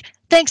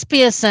thanks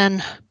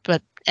PSN,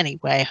 but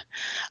anyway,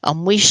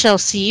 we shall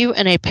see you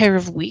in a pair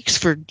of weeks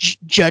for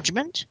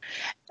Judgment,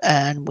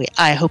 and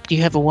I hope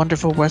you have a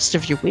wonderful rest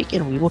of your week,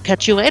 and we will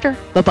catch you later.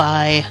 Bye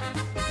bye.